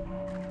tube?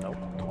 Nope.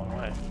 It's one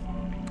way.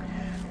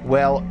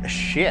 Well,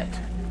 shit.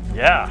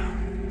 Yeah.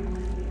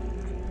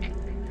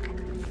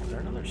 Is there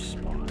another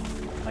spot?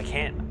 I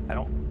can't. I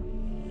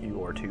don't.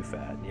 You are too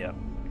fat. Yep.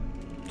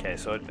 Okay,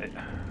 so I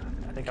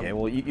think Okay,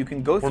 well, you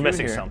can go through we're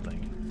missing here.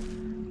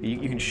 something.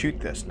 You can shoot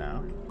this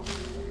now.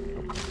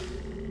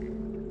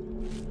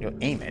 You'll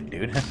aim it,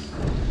 dude.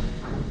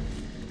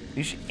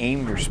 You should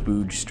aim your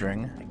spooge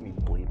string. Make me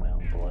bleed my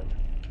own blood.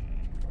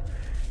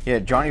 Yeah,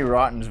 Johnny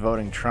Rotten's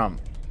voting Trump.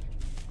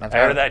 I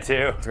heard that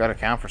too. It's got to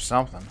count for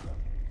something.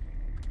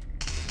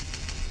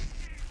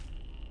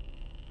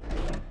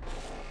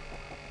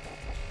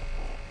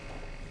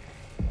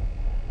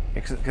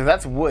 Because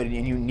that's wood,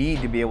 and you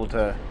need to be able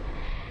to.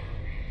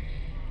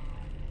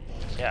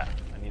 Yeah,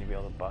 I need to be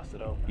able to bust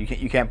it open.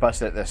 You can't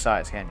bust it at this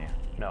size, can you?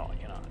 No, I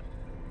cannot.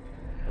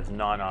 It's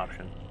not an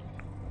option.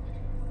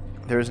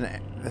 There's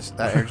that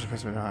air just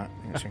supposed to be not.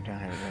 Down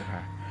here.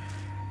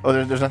 Oh,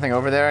 there's nothing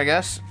over there, I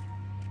guess.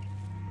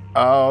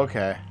 Oh,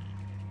 okay.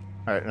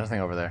 All right, nothing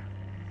over there.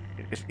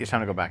 It's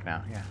time to go back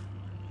now. Yeah.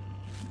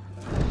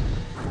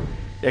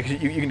 Yeah, because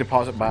you can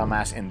deposit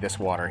biomass in this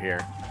water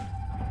here.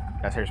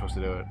 That's how you're supposed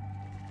to do it.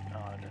 Oh,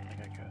 I didn't think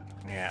I could.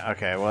 Yeah.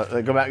 Okay. Well,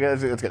 go back.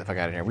 Let's get the fuck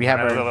out of here. We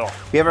have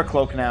our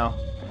cloak now,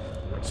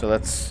 so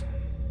let's.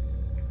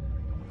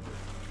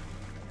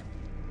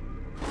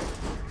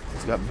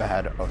 It's got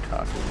bad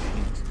otaku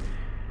genes.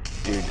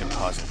 Dude,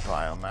 deposit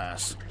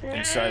biomass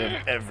inside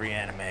of every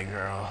anime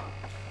girl.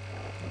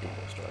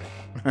 Story.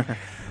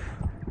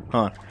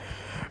 Hold on.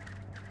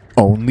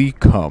 Only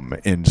come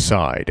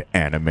inside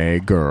anime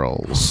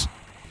girls.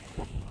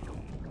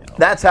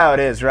 That's how it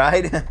is,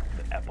 right? The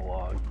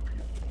epilogue.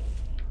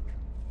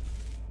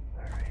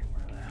 Alright,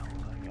 where the hell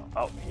did I go?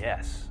 Oh,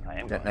 yes. I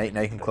am going.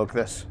 Now you can cloak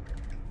this.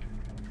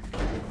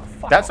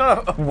 Fuck. That's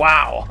not a...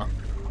 Wow.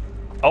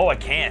 Oh, I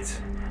can't.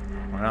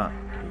 Why not?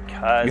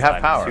 Because You have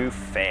I'm power. too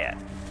fat.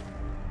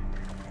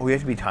 Oh, you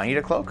have to be tiny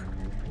to cloak?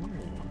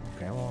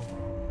 Okay, well...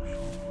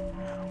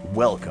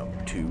 Welcome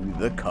to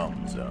the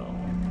cum zone.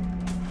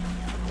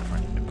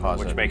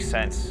 Deposit. Which makes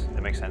sense.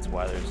 It makes sense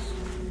why there's...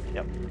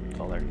 Yep, it's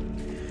all there.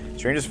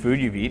 Strangest food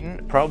you've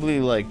eaten? Probably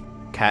like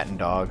cat and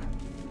dog.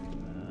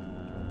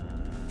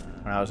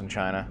 When I was in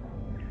China.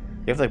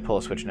 You have to like pull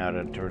a switch now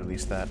to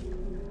release that.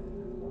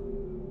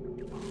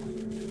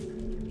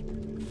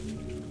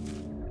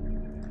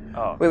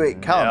 Oh.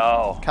 Wait, Callum.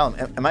 No. Callum,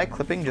 am I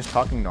clipping just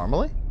talking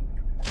normally?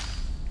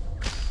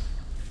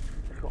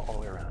 Go all the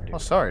way around, dude. Oh,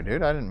 sorry,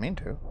 dude. I didn't mean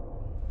to.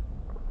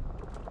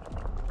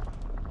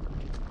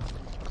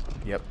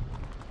 Yep.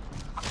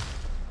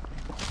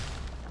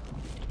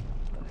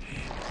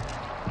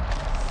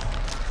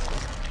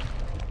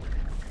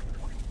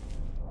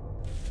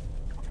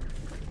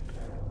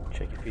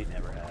 Check your feet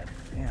never had.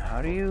 Yeah,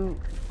 how do you...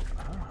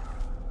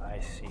 I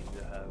seem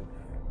to have...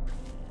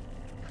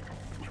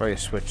 Probably a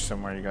switch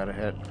somewhere you gotta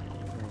hit.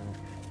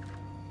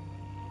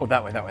 Oh,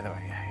 that way.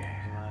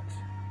 Yeah. Not...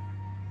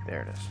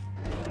 There it is.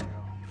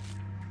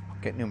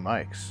 Get new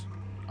mics.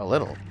 A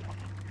little.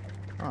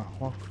 Oh,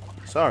 well,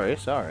 sorry.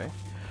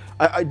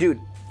 Dude,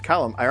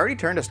 Callum, I already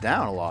turned us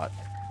down a lot.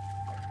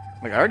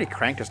 Like, I already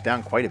cranked us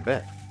down quite a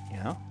bit, you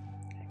know?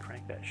 Can't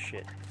crank that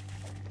shit.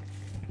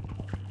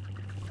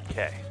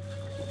 Okay.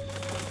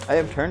 I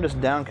have turned us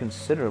down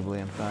considerably,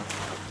 in fact.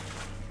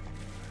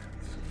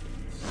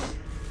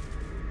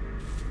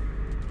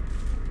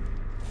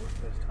 What's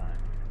this time?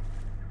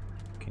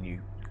 Can you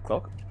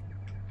cloak?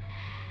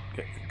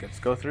 Okay, let's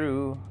go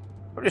through.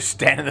 We're just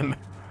standing in the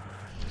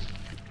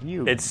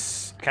middle.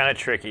 It's kind of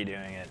tricky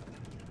doing it.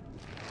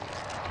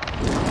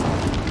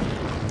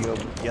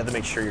 You have to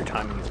make sure your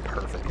timing is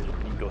perfect. You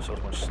go so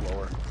much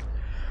slower.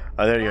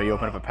 Oh, there you go. You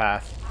open up a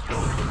path.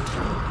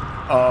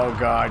 Oh,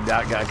 God.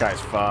 That guy's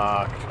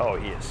fucked. Oh,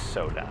 he is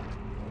so down.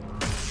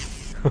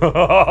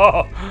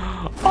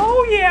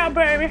 Oh, yeah,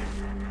 baby.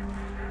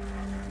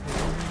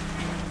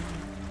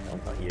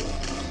 What about you?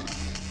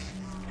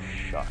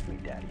 Shock me,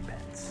 Daddy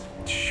Pence.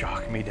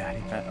 Shock me,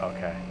 Daddy.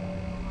 Okay.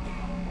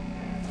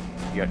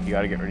 You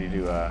gotta get ready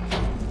to,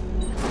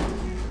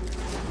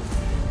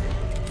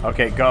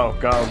 Okay, go.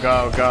 Go.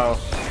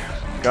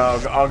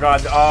 Oh,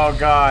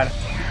 God.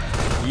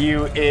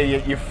 You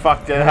idiot. You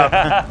fucked it up.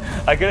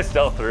 I could have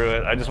stealthed through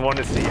it. I just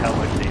wanted to see how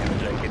much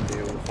damage I can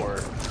do before...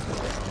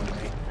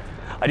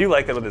 I do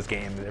like that with this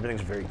game.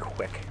 Everything's very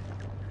quick.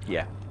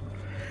 Yeah.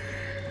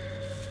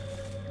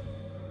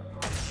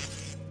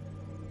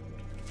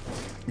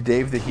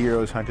 Dave the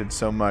hero is hunted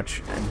so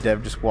much, and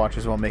Dev just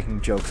watches while making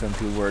jokes on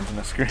 2 words on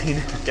a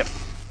screen. Yep.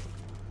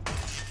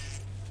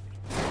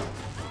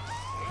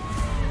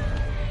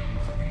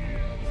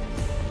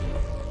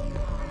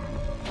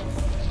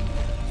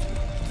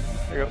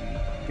 There you go.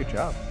 Good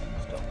job.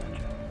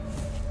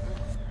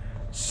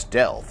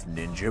 Stealth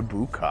Ninja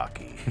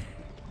Bukkake.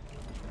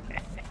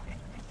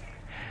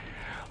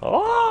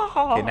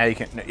 Oh! Okay, now you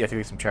have to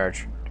get some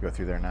charge to go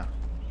through there now.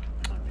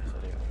 Yes, I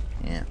do.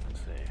 Yeah. Let's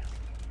see.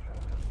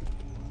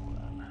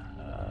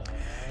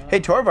 Hey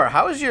Torvar,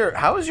 how is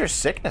your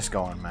sickness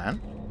going, man?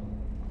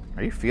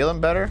 Are you feeling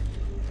better?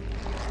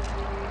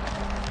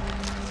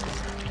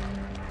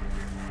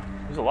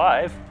 He's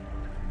alive.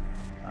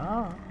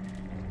 Oh.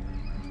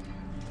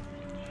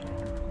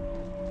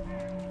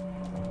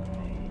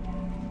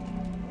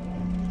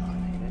 I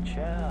need a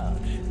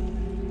charge.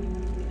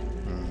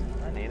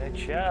 I need a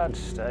charge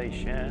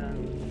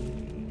station.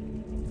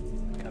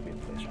 Gotta be a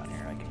place around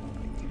here I can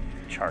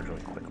charge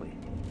really quickly.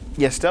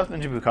 Yeah, Stealth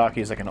Ninja Bukkake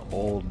is like an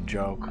old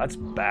joke. That's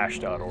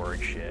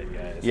bash.org shit,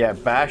 guys. Yeah,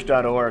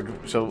 bash.org.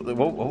 So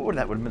what would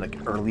that would have been, like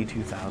early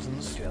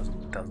 2000s?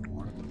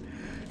 2001.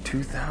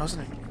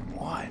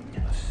 2001.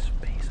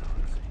 Space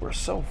Odyssey. We're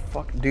so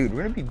fucking... Dude,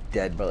 we're going to be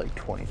dead by like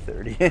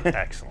 2030.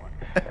 Excellent.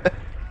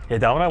 Yeah,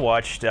 Dom and I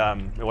watched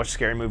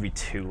Scary Movie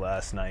 2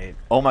 last night.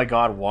 Oh my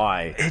god,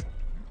 why?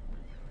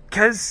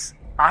 Because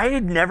I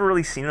had never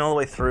really seen it all the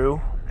way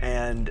through,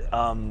 and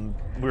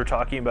we were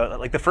talking about,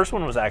 like, the first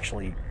one was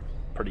actually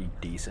pretty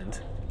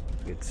decent.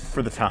 It's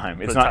For the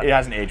time. It's the not. time. It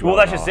hasn't aged well.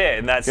 Well, that's at just all. it,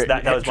 and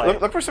that was my...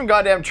 Look for some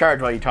goddamn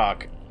charge while you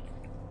talk.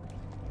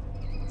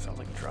 Sounds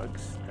like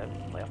drugs.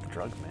 Lay off the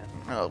drugs, man.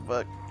 Oh,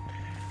 fuck.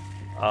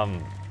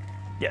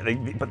 Yeah,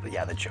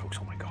 the jokes.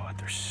 Oh my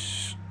god,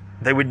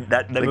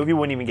 the movie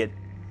wouldn't even get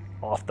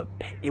off the.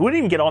 It wouldn't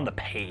even get on the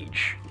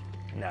page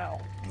now.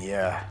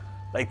 Yeah.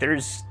 Like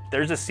there's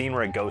a scene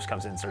where a ghost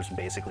comes in and starts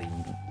basically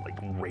like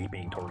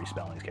raping Tori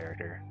Spelling's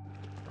character.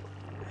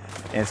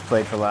 And it's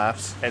played for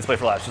laughs. And it's played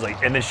for laughs. She's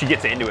like, and then she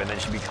gets into it, and then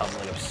she becomes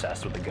like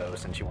obsessed with the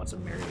ghost, and she wants to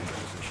marry the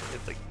ghost and shit.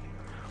 It's like,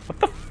 what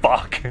the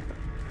fuck?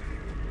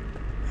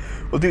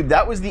 Well, dude,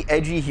 that was the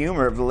edgy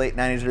humor of the late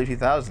 90s, early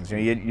 2000s. You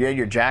know, you had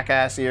your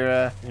Jackass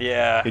era.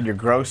 Yeah. You had your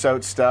gross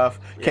out stuff.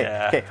 Okay,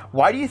 Yeah. okay.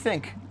 Why do you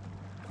think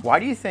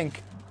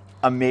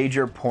a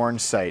major porn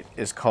site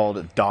is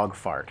called Dog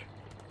Fart?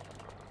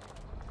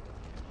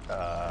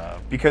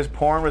 Because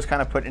porn was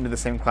kind of put into the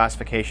same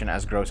classification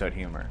as gross out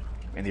humor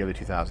in the early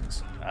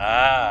 2000s.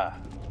 Ah.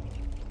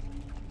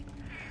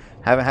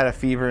 Haven't had a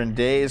fever in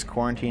days,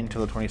 quarantine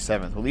until the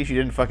 27th. Well, at least you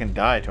didn't fucking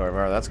die,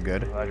 Torvar. That's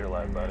good. Glad you're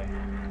alive, buddy.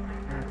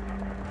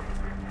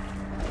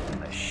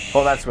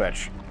 Pull that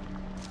switch.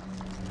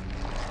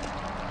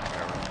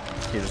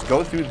 Okay, just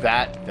go through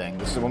that thing.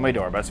 This is a one-way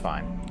door, but that's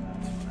fine.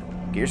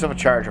 Get yourself a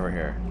charge over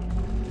here.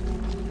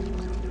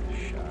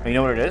 Oh, you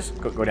know what it is?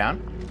 Go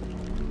down.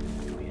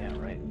 Yeah,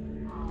 right.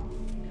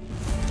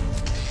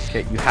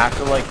 Okay, you have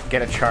to like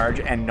get a charge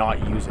and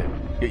not use it.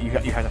 You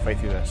have to fight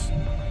through this.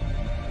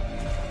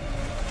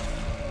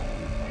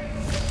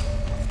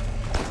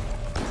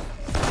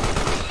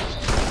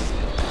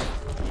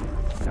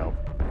 Nope.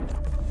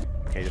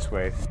 Okay, just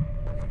wait.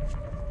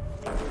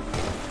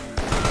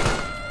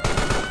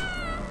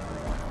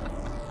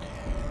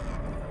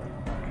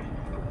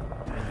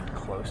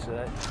 Close to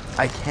that.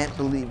 I can't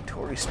believe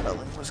Tori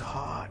Spelling was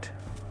hot.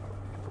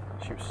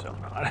 She was so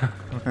not.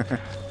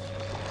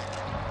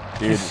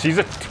 Dude, She's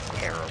a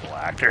terrible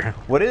actor.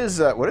 what is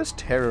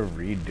Tara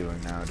Reid doing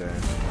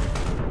nowadays?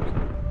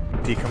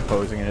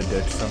 Decomposing in a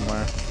ditch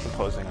somewhere.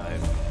 Composing a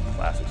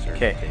classic search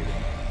Okay. table.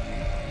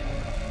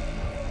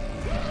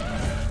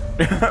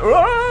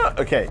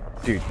 Okay,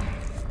 dude.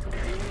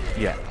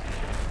 Yeah.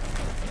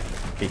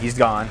 Okay, he's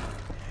gone.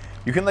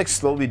 You can like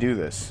slowly do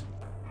this.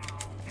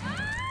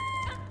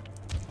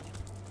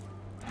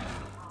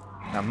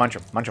 Now munch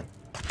him, munch him.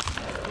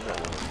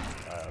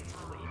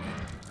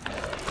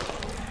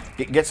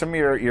 Get some of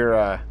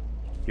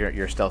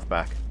your stealth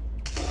back.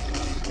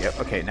 Yep.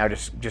 Okay. Now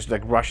just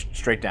like rush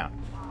straight down.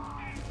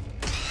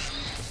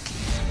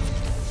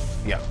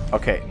 Yep.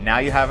 Okay. Now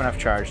you have enough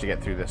charge to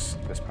get through this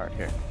part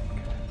here.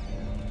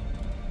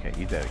 Okay.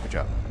 You did it. Good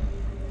job.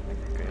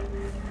 Okay.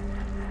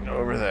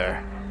 Over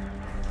there.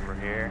 Over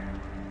here.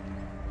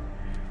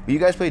 You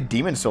guys played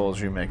Demon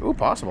Souls remake. Ooh,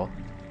 possible.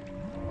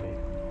 Wait.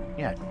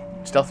 Yeah.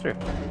 Stealth through.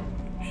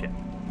 Shit.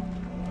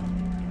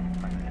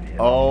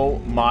 Oh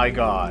my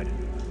god.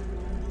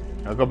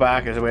 No, go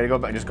back. There's a way to go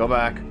back. Just go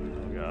back.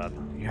 Oh god.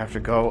 You have to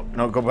go.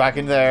 No, go back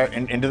in there.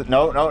 Into the,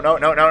 no.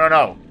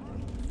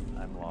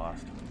 I'm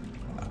lost.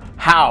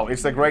 How?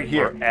 It's like right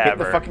here. Hit the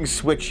Forever. fucking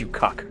switch, you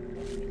cuck.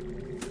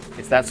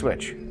 It's that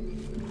switch.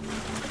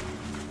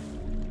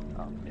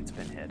 It's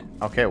been hit.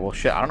 Okay, well,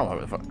 shit. I don't know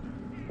what the fuck.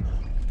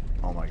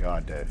 Oh my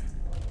god, Dave.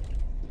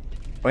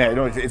 Oh yeah,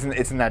 no,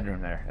 it's in that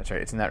room there. That's right.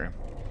 It's in that room.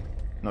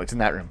 No, it's in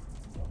that room.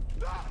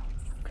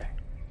 Okay.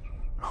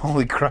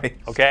 Holy Christ.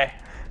 Okay.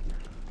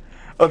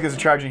 Look, there's a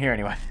charge in here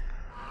anyway.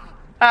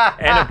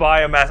 And a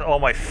biomass. Oh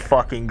my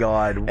fucking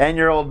god. And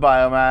your old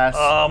biomass.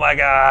 Oh my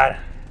god.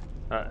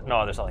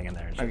 No, there's nothing in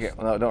there. It's just Okay,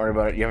 well, no, don't worry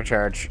about it. You have a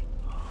charge.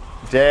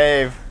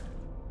 Dave.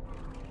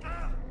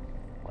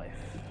 life.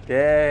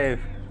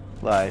 Dave.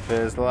 Life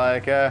is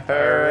like a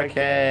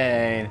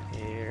hurricane.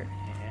 Here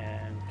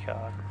and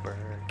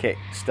Cockburn. Okay,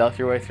 stealth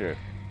your way through.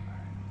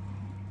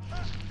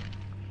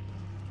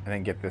 And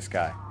then get this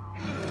guy.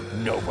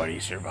 Nobody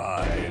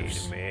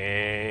survives.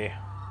 Me.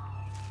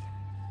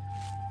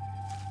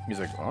 He's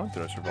like, oh,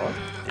 did I survive?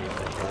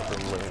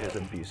 His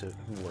abusive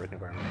work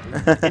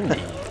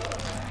environment.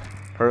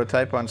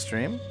 Prototype on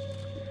stream?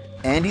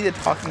 Andy the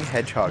Talking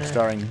Hedgehog,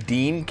 starring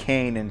Dean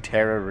Cain and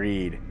Tara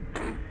Reid.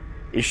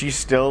 Is she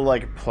still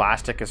like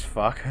plastic as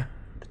fuck?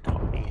 The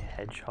Talking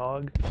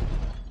Hedgehog.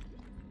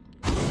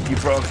 You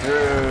broke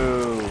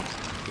through.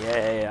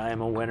 Yay! I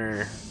am a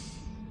winner.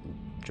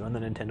 Join the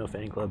Nintendo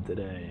fan club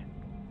today.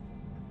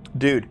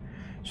 Dude,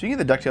 speaking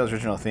of the DuckTales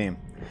original theme,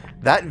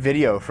 that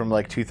video from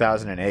like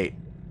 2008.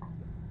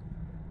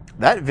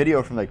 That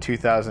video from like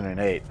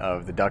 2008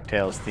 of the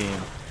DuckTales theme,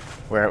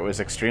 where it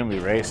was extremely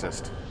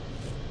racist.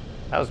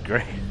 That was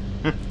great.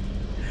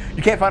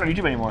 You can't find it on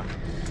YouTube anymore.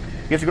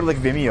 You have to go to like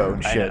Vimeo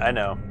and shit. I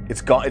know.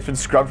 It's gone. It's been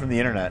scrubbed from the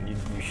internet. You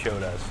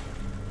showed us.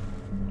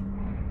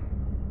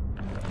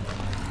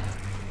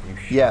 You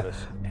showed Yeah.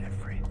 us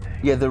everything.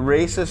 Yeah, the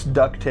racist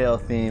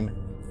DuckTale theme.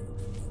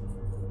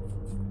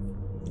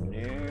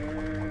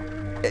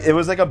 It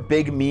was like a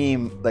big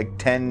meme, like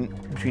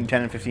between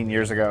 10 and 15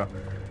 years ago,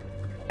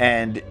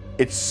 and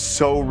it's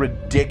so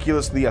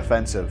ridiculously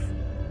offensive.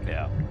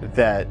 Yeah.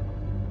 That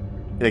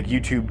like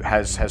YouTube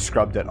has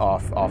scrubbed it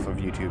off of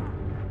YouTube.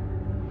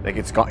 Like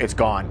it's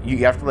gone. You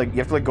have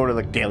to go to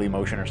like Daily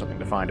Motion or something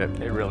to find it.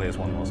 It really is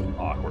one of the most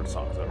awkward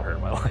songs I've ever heard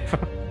in my life.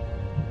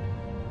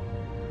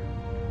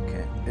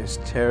 Okay, is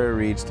Tara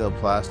Reid still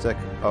plastic?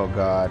 Oh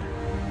god.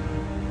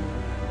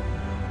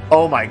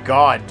 Oh my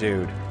god,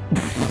 dude.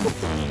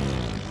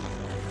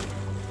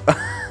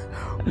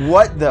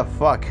 What the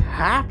fuck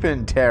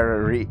happened,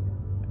 Tara Reid?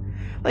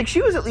 Like,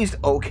 she was at least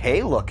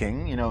okay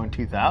looking, you know, in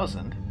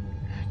 2000.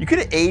 You could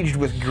have aged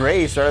with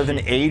grace rather than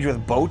age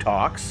with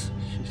Botox.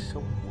 She's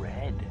so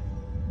red.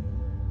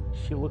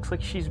 She looks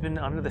like she's been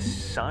under the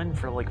sun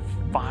for like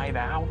 5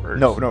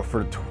 hours. No,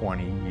 for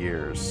 20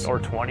 years. Or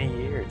 20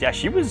 years. Yeah,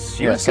 she was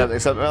Except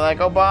like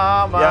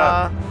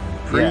Obama.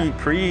 Yeah.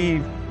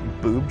 Pre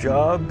boob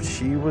job,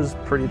 she was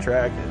pretty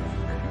attractive.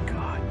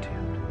 God, dude.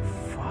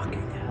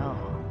 Fucking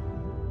hell.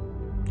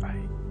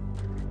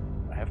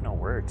 I have no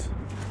words.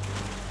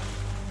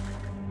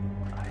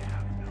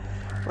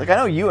 Like, I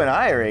know you and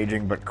I are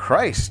aging, but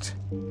Christ.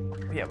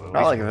 Yeah, but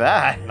Not like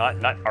that.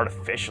 Not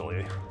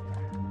artificially.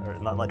 Or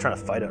not like trying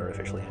to fight it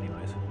artificially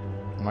anyways.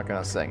 I'm not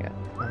gonna sing it.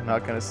 I'm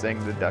not gonna sing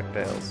the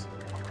DuckTales.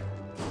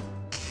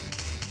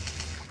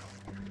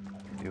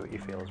 Do what you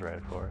feel is right,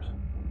 of course.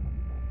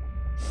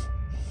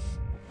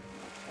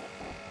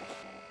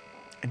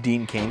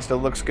 Dean Cain still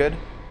looks good.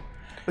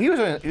 Well, he was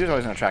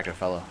always an attractive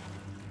fellow.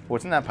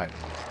 What's in that pipe?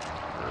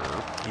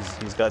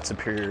 He's got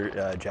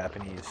superior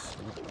Japanese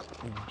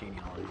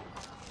genealogy.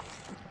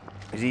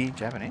 Is he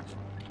Japanese?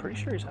 Pretty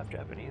sure he's half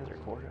Japanese or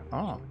quarter.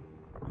 Oh.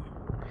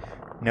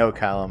 No,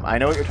 Callum. I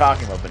know what you're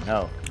talking about, but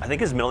no. I think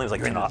his middle name's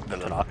like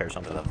Tanaka or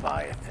something.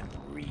 Leviathan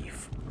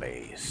Reef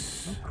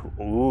Base. Cool.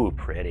 Ooh,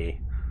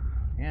 pretty.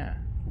 Yeah.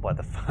 What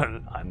the fuck?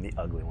 I'm the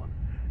ugly one.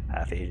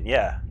 Half Asian.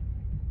 Yeah.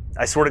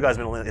 I swear to God, his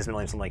middle name's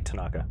something like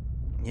Tanaka.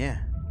 Yeah.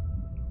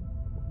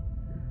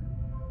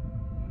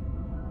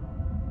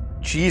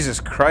 Jesus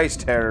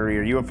Christ, Terry,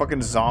 are you a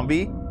fucking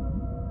zombie?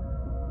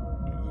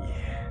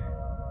 Yeah.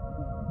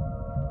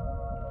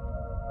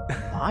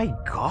 My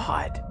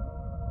God.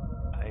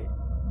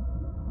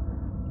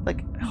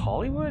 Like,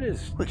 Hollywood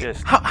is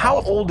just...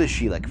 How old is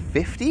she? Like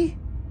 50?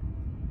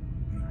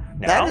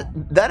 Now?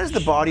 That is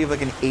the body of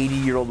like an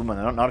 80-year-old woman,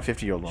 not a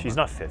 50-year-old woman. She's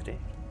not 50.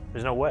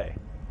 There's no way.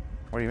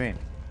 What do you mean?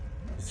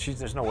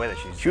 There's no way that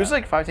she's... She was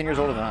like 5, 10 years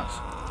older than us.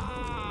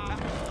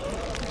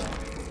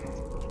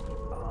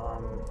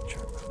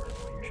 Trying to remember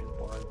what year she was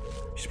born.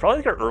 She's probably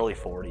like her early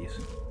 40s.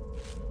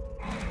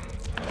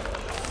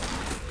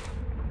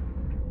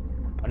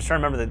 I'm just trying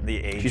to remember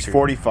the age. She's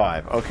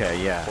 45.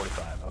 Okay, yeah.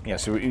 45. Okay. Yeah,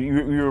 so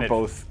you were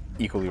both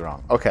equally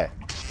wrong. Okay.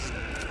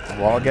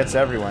 Wall gets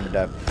everyone to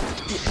death.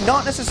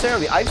 Not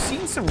necessarily. I've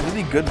seen some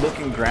really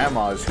good-looking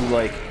grandmas who,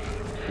 like,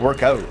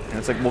 work out. And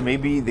it's like, well,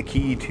 maybe the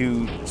key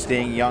to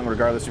staying young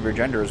regardless of your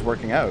gender is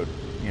working out,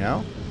 you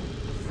know?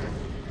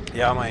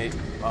 Yeah, my...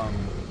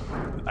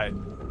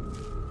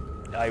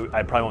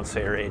 I probably won't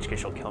say her age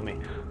because she'll kill me.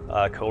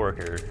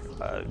 Coworker,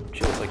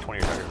 she looks like 20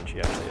 years younger than she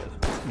actually is.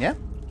 Yeah?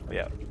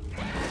 Yeah.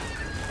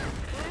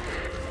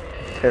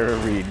 Tara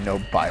Reid, no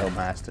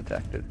biomass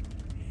detected.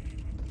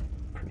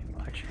 Pretty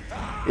much.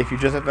 If you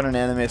just have been an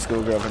anime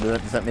schoolgirl,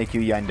 does that make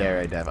you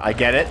yandere, Dev? I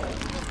get it.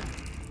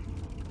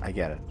 I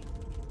get it.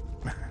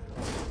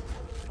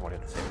 What do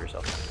you have to say for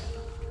yourself?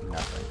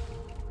 Nothing.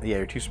 Yeah,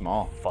 you're too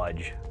small.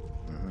 Fudge.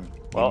 Mm-hmm.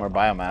 Well, more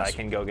biomass. I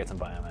can go get some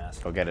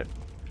biomass. Go get it.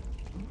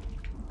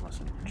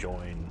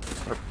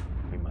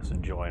 We must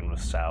join with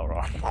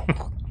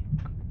Sauron.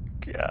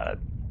 God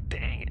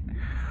dang it.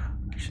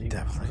 Actually,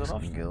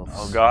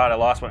 oh God, I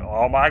lost my...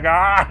 Oh my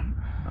God!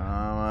 Oh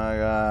my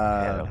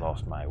God. Yeah, I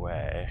lost my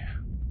way.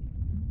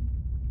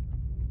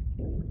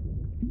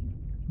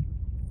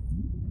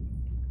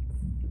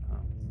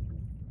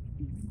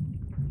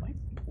 Am I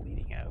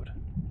bleeding out?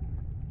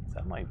 Is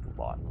that my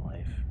lot in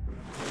life?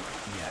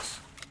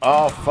 Yes.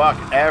 Oh, fuck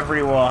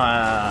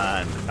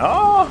everyone.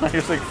 Oh, I'm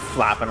just like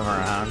flapping them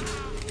around.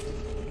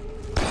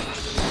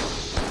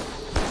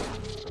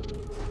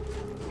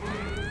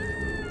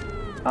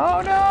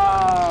 Oh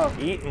no!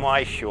 Eat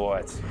my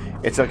shorts.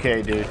 It's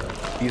okay, dude.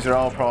 These are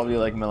all probably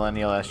like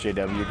millennial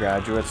SJW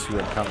graduates who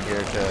have come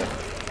here to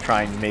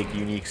try and make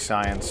unique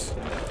science,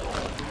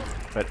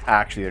 but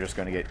actually they're just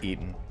going to get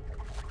eaten.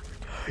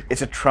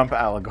 It's a Trump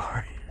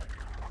allegory.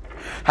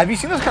 Have you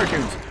seen those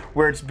cartoons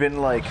where it's been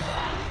like,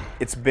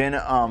 oh,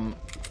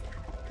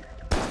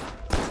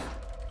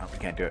 we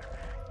can't do it.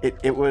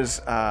 It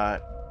was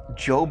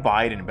Joe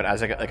Biden, but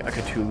as like a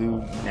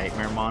Cthulhu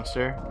nightmare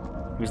monster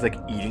who's like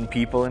eating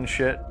people and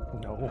shit.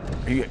 No.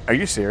 Are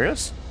you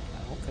serious?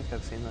 I don't think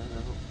I've seen that, no.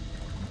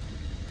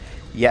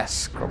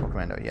 Yes, Corporal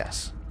Commando,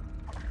 yes.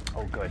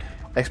 Oh, good.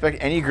 Expect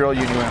any girl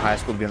you knew in high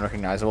school to be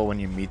unrecognizable when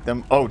you meet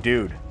them. Oh,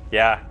 dude.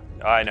 Yeah,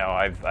 I know.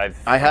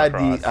 I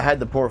had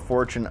the poor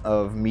fortune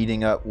of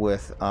meeting up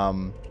with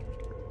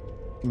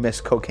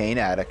Miss Cocaine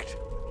Addict,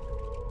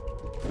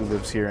 who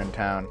lives here in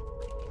town.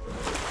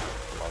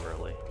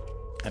 Lovely.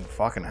 And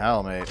fucking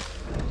hell, mate.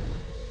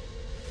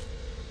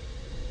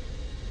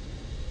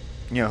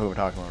 You know who we're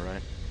talking about,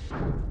 right?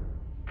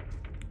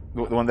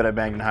 The one that I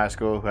banged in high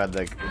school, who had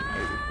like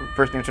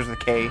first name starts with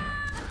a K.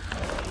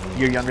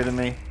 You're younger than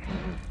me. You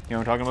know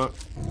what I'm talking about?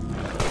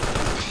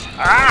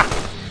 Ah!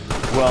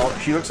 Well,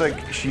 she looks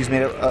like she's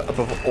made up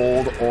of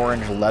old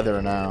orange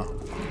leather now.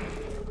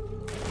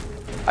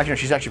 Actually, no,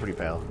 she's actually pretty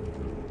pale.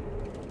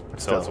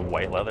 But So it's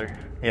white leather?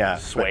 Yeah.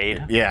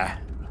 Suede? Yeah.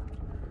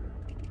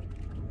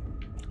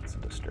 It's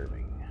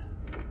disturbing.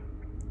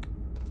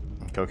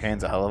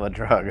 Cocaine's a hell of a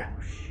drug. Oh,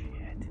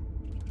 shit.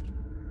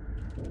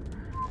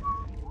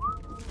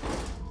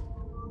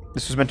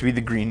 This was meant to be the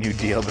Green New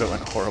Deal, but it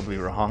went horribly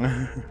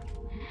wrong.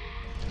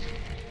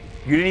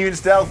 You didn't even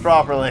stealth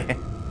properly.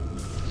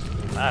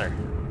 Doesn't matter.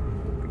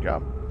 Good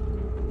job.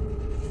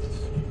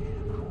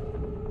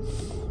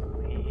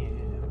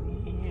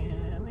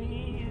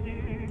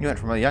 You went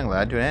from a young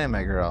lad to an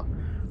anime girl.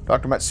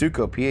 Dr.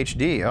 Matsuko,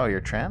 PhD. Oh, you're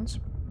trans?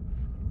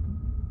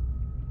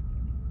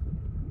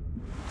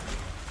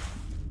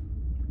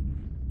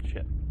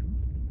 Shit.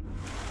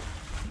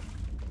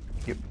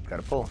 Yep,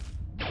 gotta pull.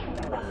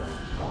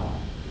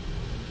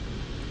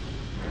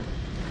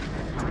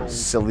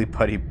 Silly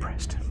putty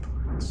breast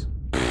implants.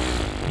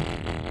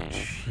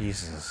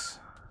 Jesus.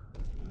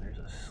 There's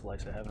a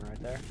slice of heaven right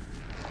there.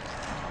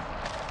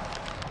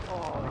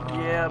 Oh,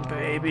 yeah,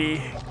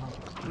 baby.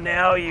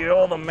 Now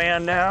you're the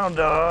man down,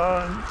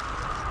 dog.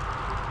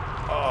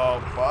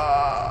 Oh,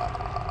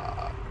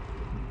 fuck.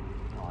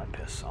 Oh, I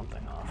pissed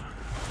something off.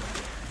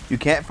 You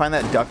can't find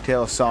that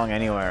DuckTales song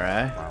anywhere,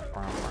 eh?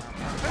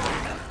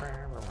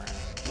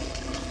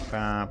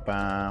 Bam,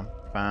 bam,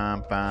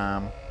 bam,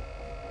 bam.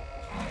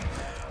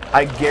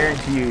 I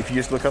guarantee you, if you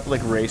just look up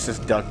like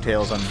racist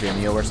DuckTales on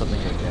Vimeo or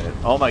something, you'll get it.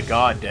 Oh my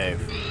god,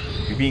 Dave.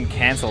 You're being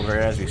canceled right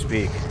as we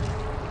speak.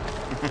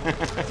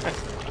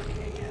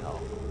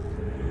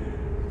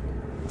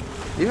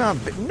 Even on,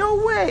 no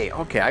way!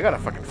 Okay, I gotta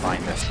fucking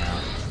find this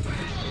now.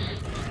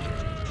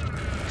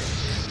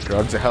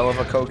 Drugs a hell of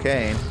a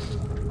cocaine.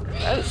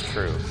 That is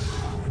true.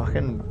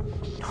 Fucking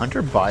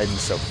Hunter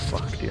Biden's so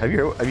fucked, dude. Have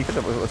you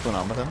heard what's going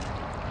on with him?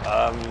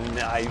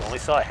 I only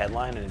saw a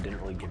headline and it didn't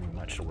really give me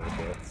much to work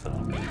with, so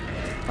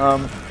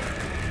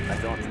I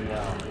don't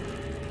know.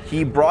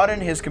 He brought in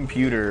his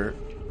computer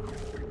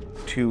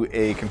to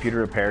a computer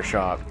repair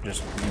shop,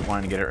 just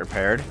wanting to get it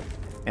repaired,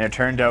 and it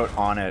turned out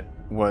on it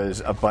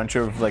was a bunch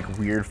of like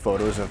weird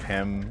photos of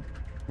him,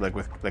 like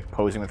with like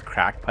posing with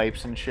crack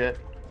pipes and shit.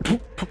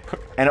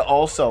 And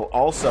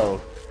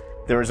also,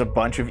 there was a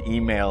bunch of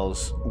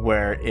emails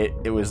where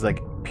it was like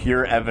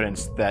pure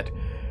evidence that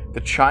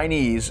the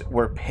Chinese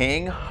were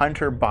paying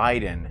Hunter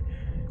Biden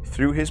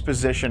through his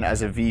position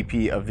as a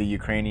VP of the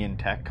Ukrainian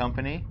tech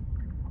company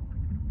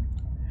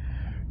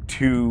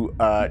to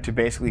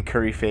basically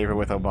curry favor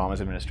with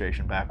Obama's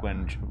administration back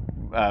when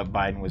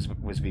Biden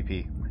was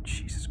VP.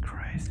 Jesus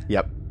Christ.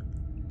 Yep.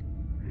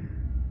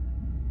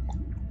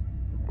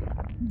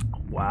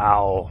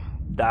 Wow.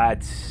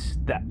 That's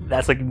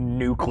like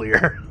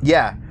nuclear.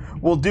 Yeah.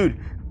 Well, dude,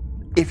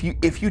 if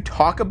you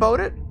talk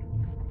about it,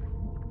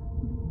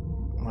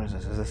 what is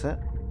this? Is this it?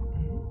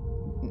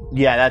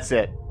 Yeah, that's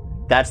it.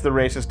 That's the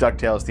racist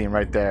DuckTales theme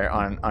right there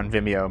on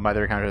Vimeo. My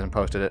other account hasn't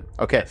posted it.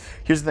 Okay,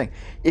 here's the thing.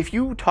 If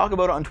you talk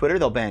about it on Twitter,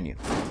 they'll ban you.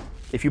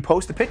 If you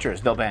post the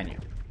pictures, they'll ban you.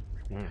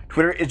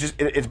 Twitter is just,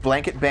 it's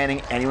blanket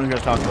banning anyone who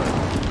has talked about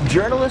it.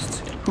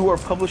 Journalists who are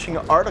publishing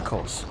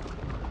articles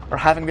are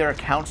having their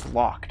accounts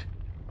locked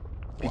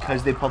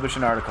because they published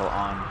an article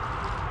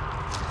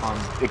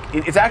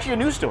it's actually a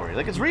news story.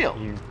 Like, it's real.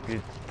 You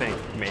think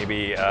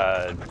maybe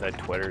that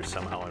Twitter's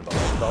somehow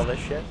involved with all this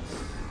shit?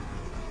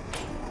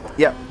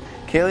 Yeah.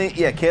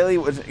 Kaylee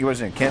was it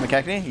Kaylee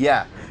McKechnie?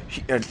 Yeah.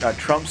 She,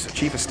 Trump's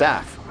chief of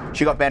staff.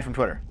 She got banned from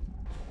Twitter.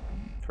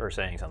 For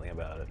saying something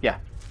about it. Yeah.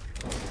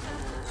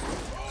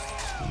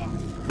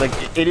 Like,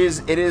 it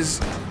is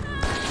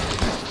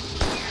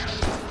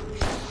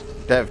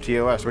Dev,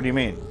 TOS, what do you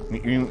mean?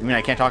 You mean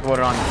I can't talk about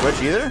it on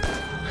Twitch either?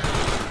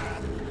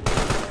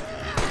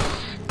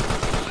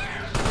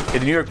 Yeah,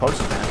 the New York Post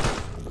is banned.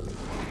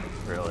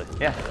 Really?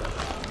 Yeah.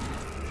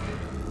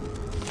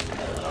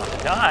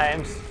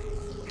 Times.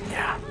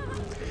 Yeah.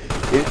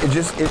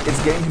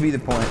 It's getting to be the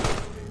point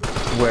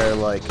where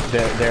like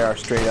they are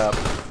straight up.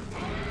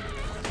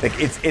 Like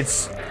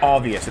it's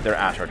obvious that they're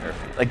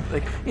astroturfing.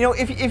 Like you know,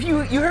 if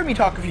you heard me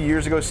talk a few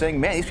years ago saying,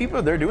 man, these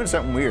people they're doing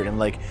something weird, and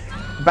like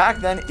back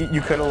then you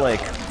could have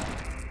like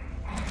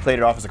played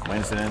it off as a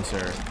coincidence,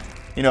 or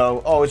you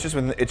know, oh it's just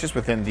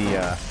within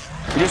the.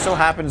 It just so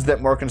happens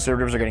that more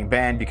conservatives are getting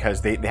banned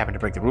because they happen to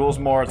break the rules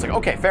more. It's like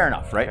okay, fair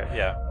enough, right? Okay,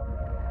 yeah,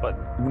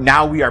 but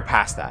now we are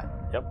past that.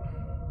 Yep.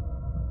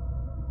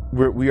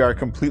 We are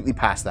completely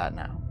past that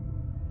now.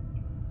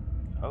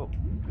 Oh.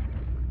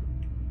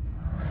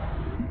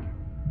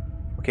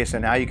 Okay, so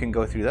now you can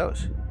go through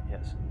those.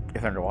 Yes.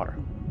 If they're underwater.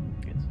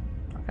 Yes.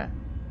 Okay.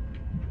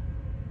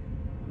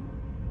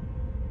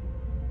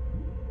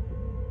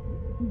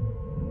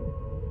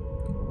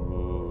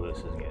 Ooh, this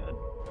is good.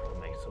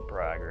 Make some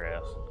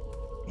progress.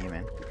 Yeah,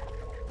 man.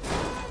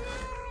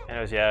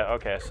 Anyways, yeah,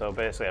 okay, so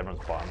basically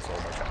everyone's bottom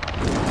sold by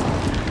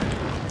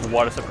China.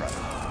 What a surprise.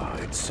 Oh,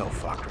 it's so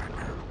fucked right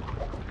now.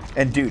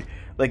 And dude,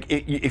 like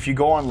if you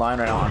go online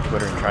right now on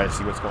Twitter and try to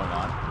see what's going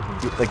on,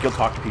 like you'll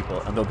talk to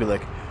people and they'll be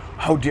like,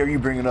 how dare you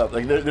bring it up?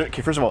 Like,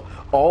 okay, first of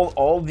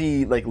all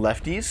the like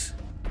lefties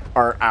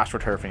are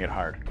astroturfing it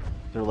hard.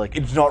 They're like,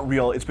 it's not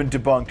real. It's been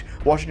debunked.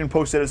 Washington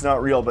Post said it's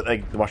not real, but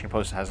like the Washington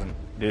Post hasn't.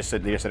 They just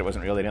said it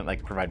wasn't real. They didn't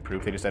like provide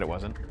proof. They just said it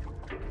wasn't.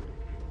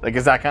 Like,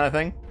 is that kind of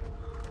thing?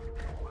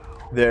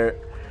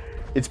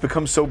 It's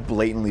become so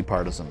blatantly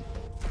partisan.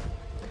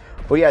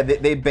 Oh yeah,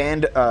 they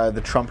banned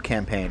the Trump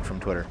campaign from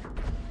Twitter.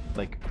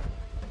 Like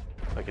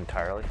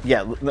entirely?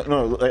 Yeah,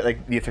 no,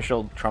 like the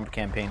official Trump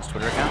campaign's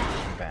Twitter account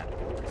is banned.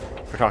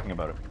 For talking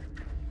about it.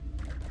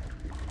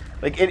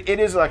 Like, it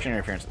is election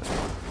interference at this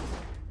point.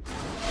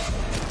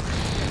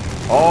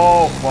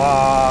 Oh,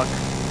 fuck.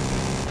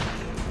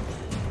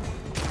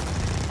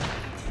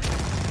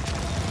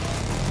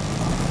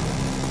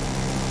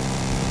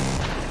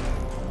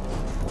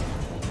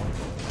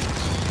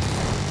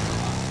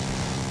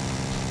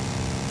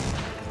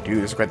 Dude,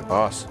 this is quite the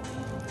boss.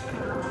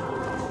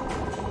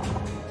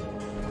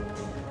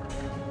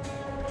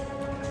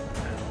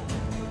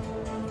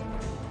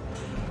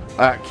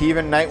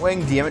 Kevin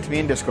Nightwing, DM it to me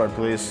in Discord,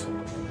 please.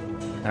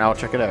 And I'll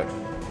check it out.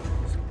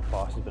 This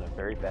boss has been a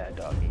very bad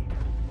doggy.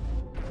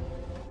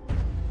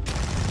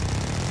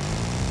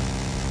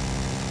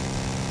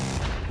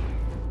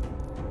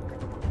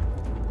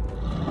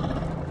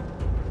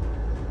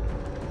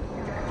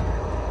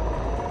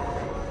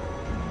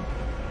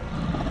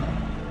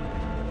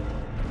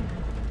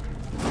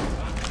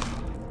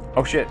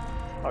 Oh shit.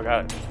 Oh,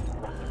 got it.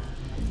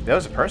 There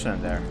was a person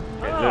in there.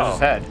 Oh.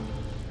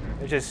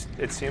 There's his head.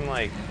 It seemed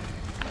like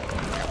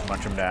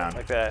Punch him down.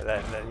 like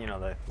that you know,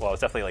 well, it's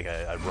definitely like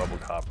a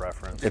RoboCop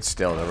reference. It's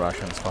still the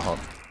Russians' fault.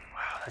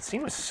 Wow, that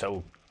scene was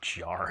so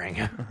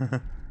jarring. Okay,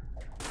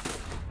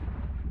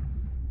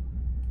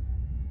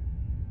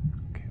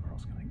 where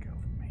else can I go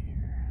from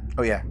here?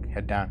 Oh yeah,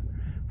 head down.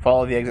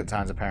 Follow the exit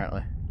signs,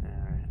 apparently.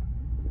 Alright.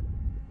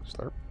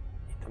 Slurp.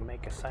 Need to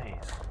make a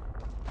science.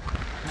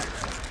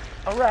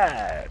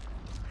 Alright.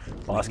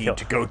 We need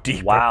to go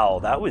deeper. Wow,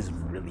 that was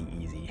really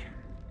easy.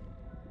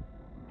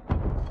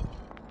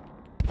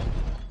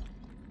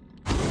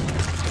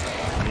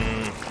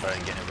 Try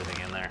and get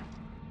everything in there.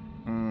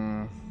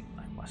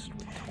 I must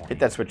return. Hit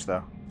that switch,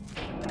 though.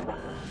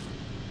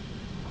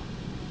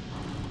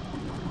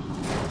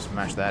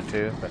 Smash that,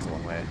 too. That's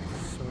one way.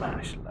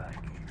 Smash like.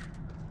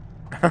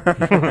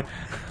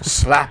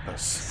 Slap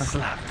us.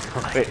 Slap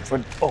like. Wait,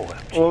 but,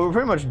 OMG. well, we're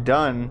pretty much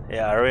done.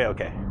 Yeah, are we?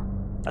 Okay.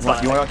 That's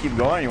You want to keep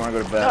going, or you want to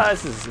go to bed? No, I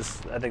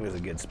think this is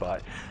a good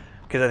spot.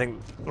 Because I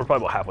think we're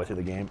probably about halfway through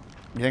the game.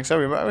 You think so?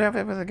 We have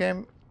with the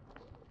game?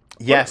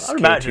 Yes. I would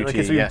imagine, K2T,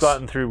 because we've yes.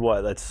 gotten through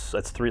what? That's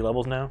 3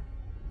 levels now?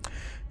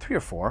 3 or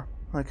 4.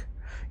 Like,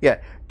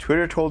 yeah.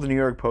 Twitter told the New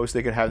York Post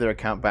they could have their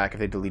account back if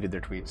they deleted their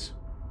tweets.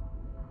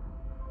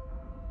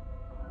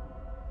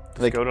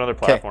 Like, go to another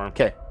platform.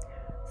 Okay.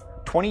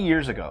 20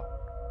 years ago,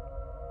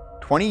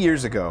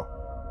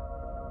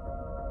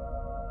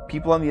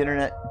 people on the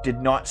internet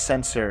did not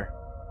censor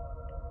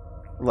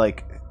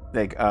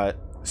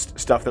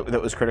stuff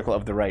that was critical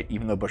of the right,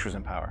 even though Bush was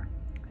in power.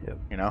 Yep.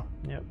 You know?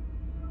 Yep.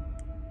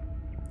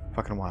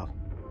 Fucking wild.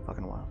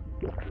 Fucking wild.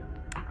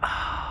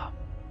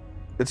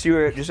 Let's see,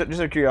 just out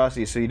of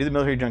curiosity, so you did the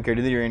military junkyard,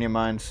 did the uranium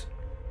mines.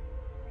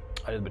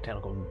 I did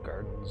botanical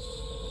gardens.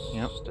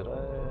 Yep. Did I?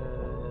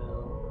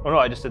 Oh no,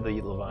 I just did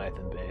the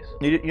Leviathan base.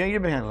 You did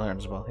botanical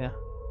gardens as well, yeah.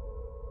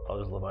 Oh,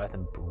 there's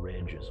Leviathan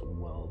Bridge as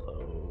well,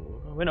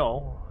 though. We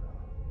know.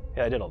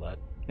 Yeah, I did all that.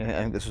 Yeah,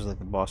 I think this was like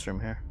the boss room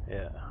here.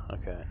 Yeah,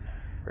 okay.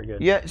 Very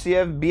good. Yeah, so you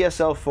have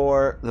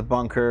BSL-4, the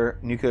bunker,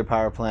 nuclear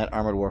power plant,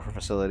 armored warfare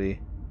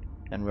facility,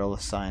 and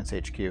Realist Science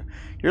HQ.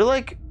 You're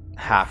like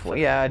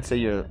halfway. Yeah, I'd say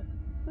you're...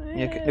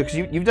 Yeah, because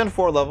you've done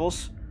 4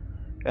 levels,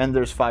 and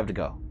there's 5 to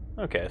go.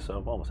 Okay, so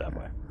I'm almost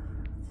halfway.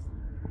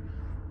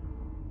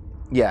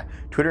 Yeah,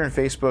 Twitter and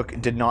Facebook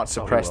did not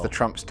suppress will. the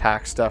Trump's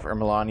tax stuff or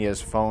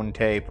Melania's phone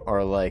tape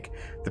or like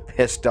the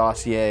piss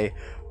dossier,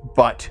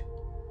 but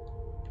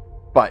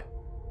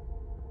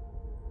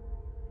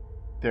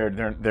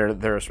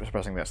they're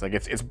suppressing this. Like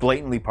it's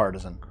blatantly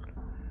partisan.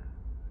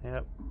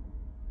 Yep.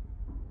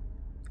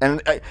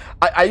 And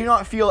I do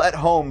not feel at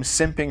home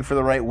simping for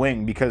the right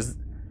wing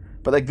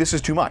but like this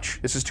is too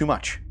much. This is too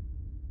much.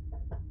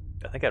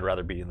 I think I'd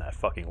rather be in that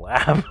fucking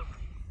lab.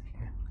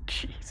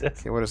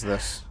 Jesus. Okay, what is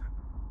this?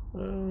 Oh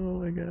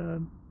my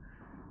god.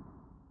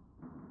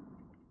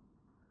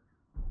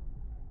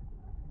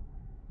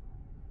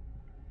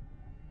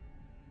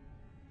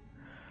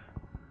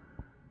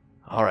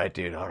 All right,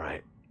 dude. All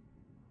right.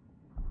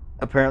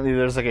 Apparently,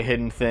 there's like a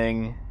hidden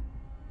thing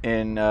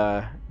in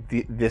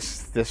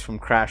this from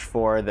Crash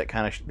 4 that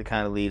kind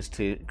of leads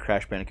to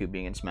Crash Bandicoot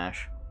being in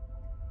Smash.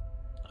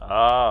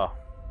 Oh,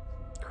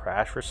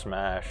 Crash for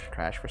Smash.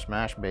 Crash for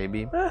Smash,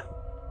 baby.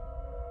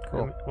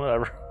 Cool.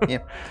 Whatever. Yeah.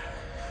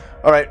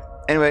 All right.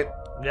 Anyway.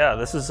 Yeah,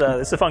 this is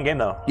a fun game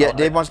though. Yeah,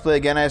 Dave wants to play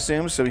again, I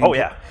assume. So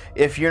yeah.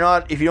 If you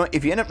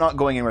end up not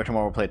going anywhere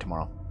tomorrow, we'll play it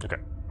tomorrow. Okay.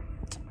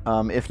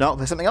 If not, we'll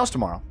play something else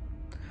tomorrow.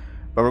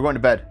 But we're going to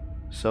bed.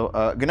 So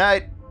good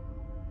night.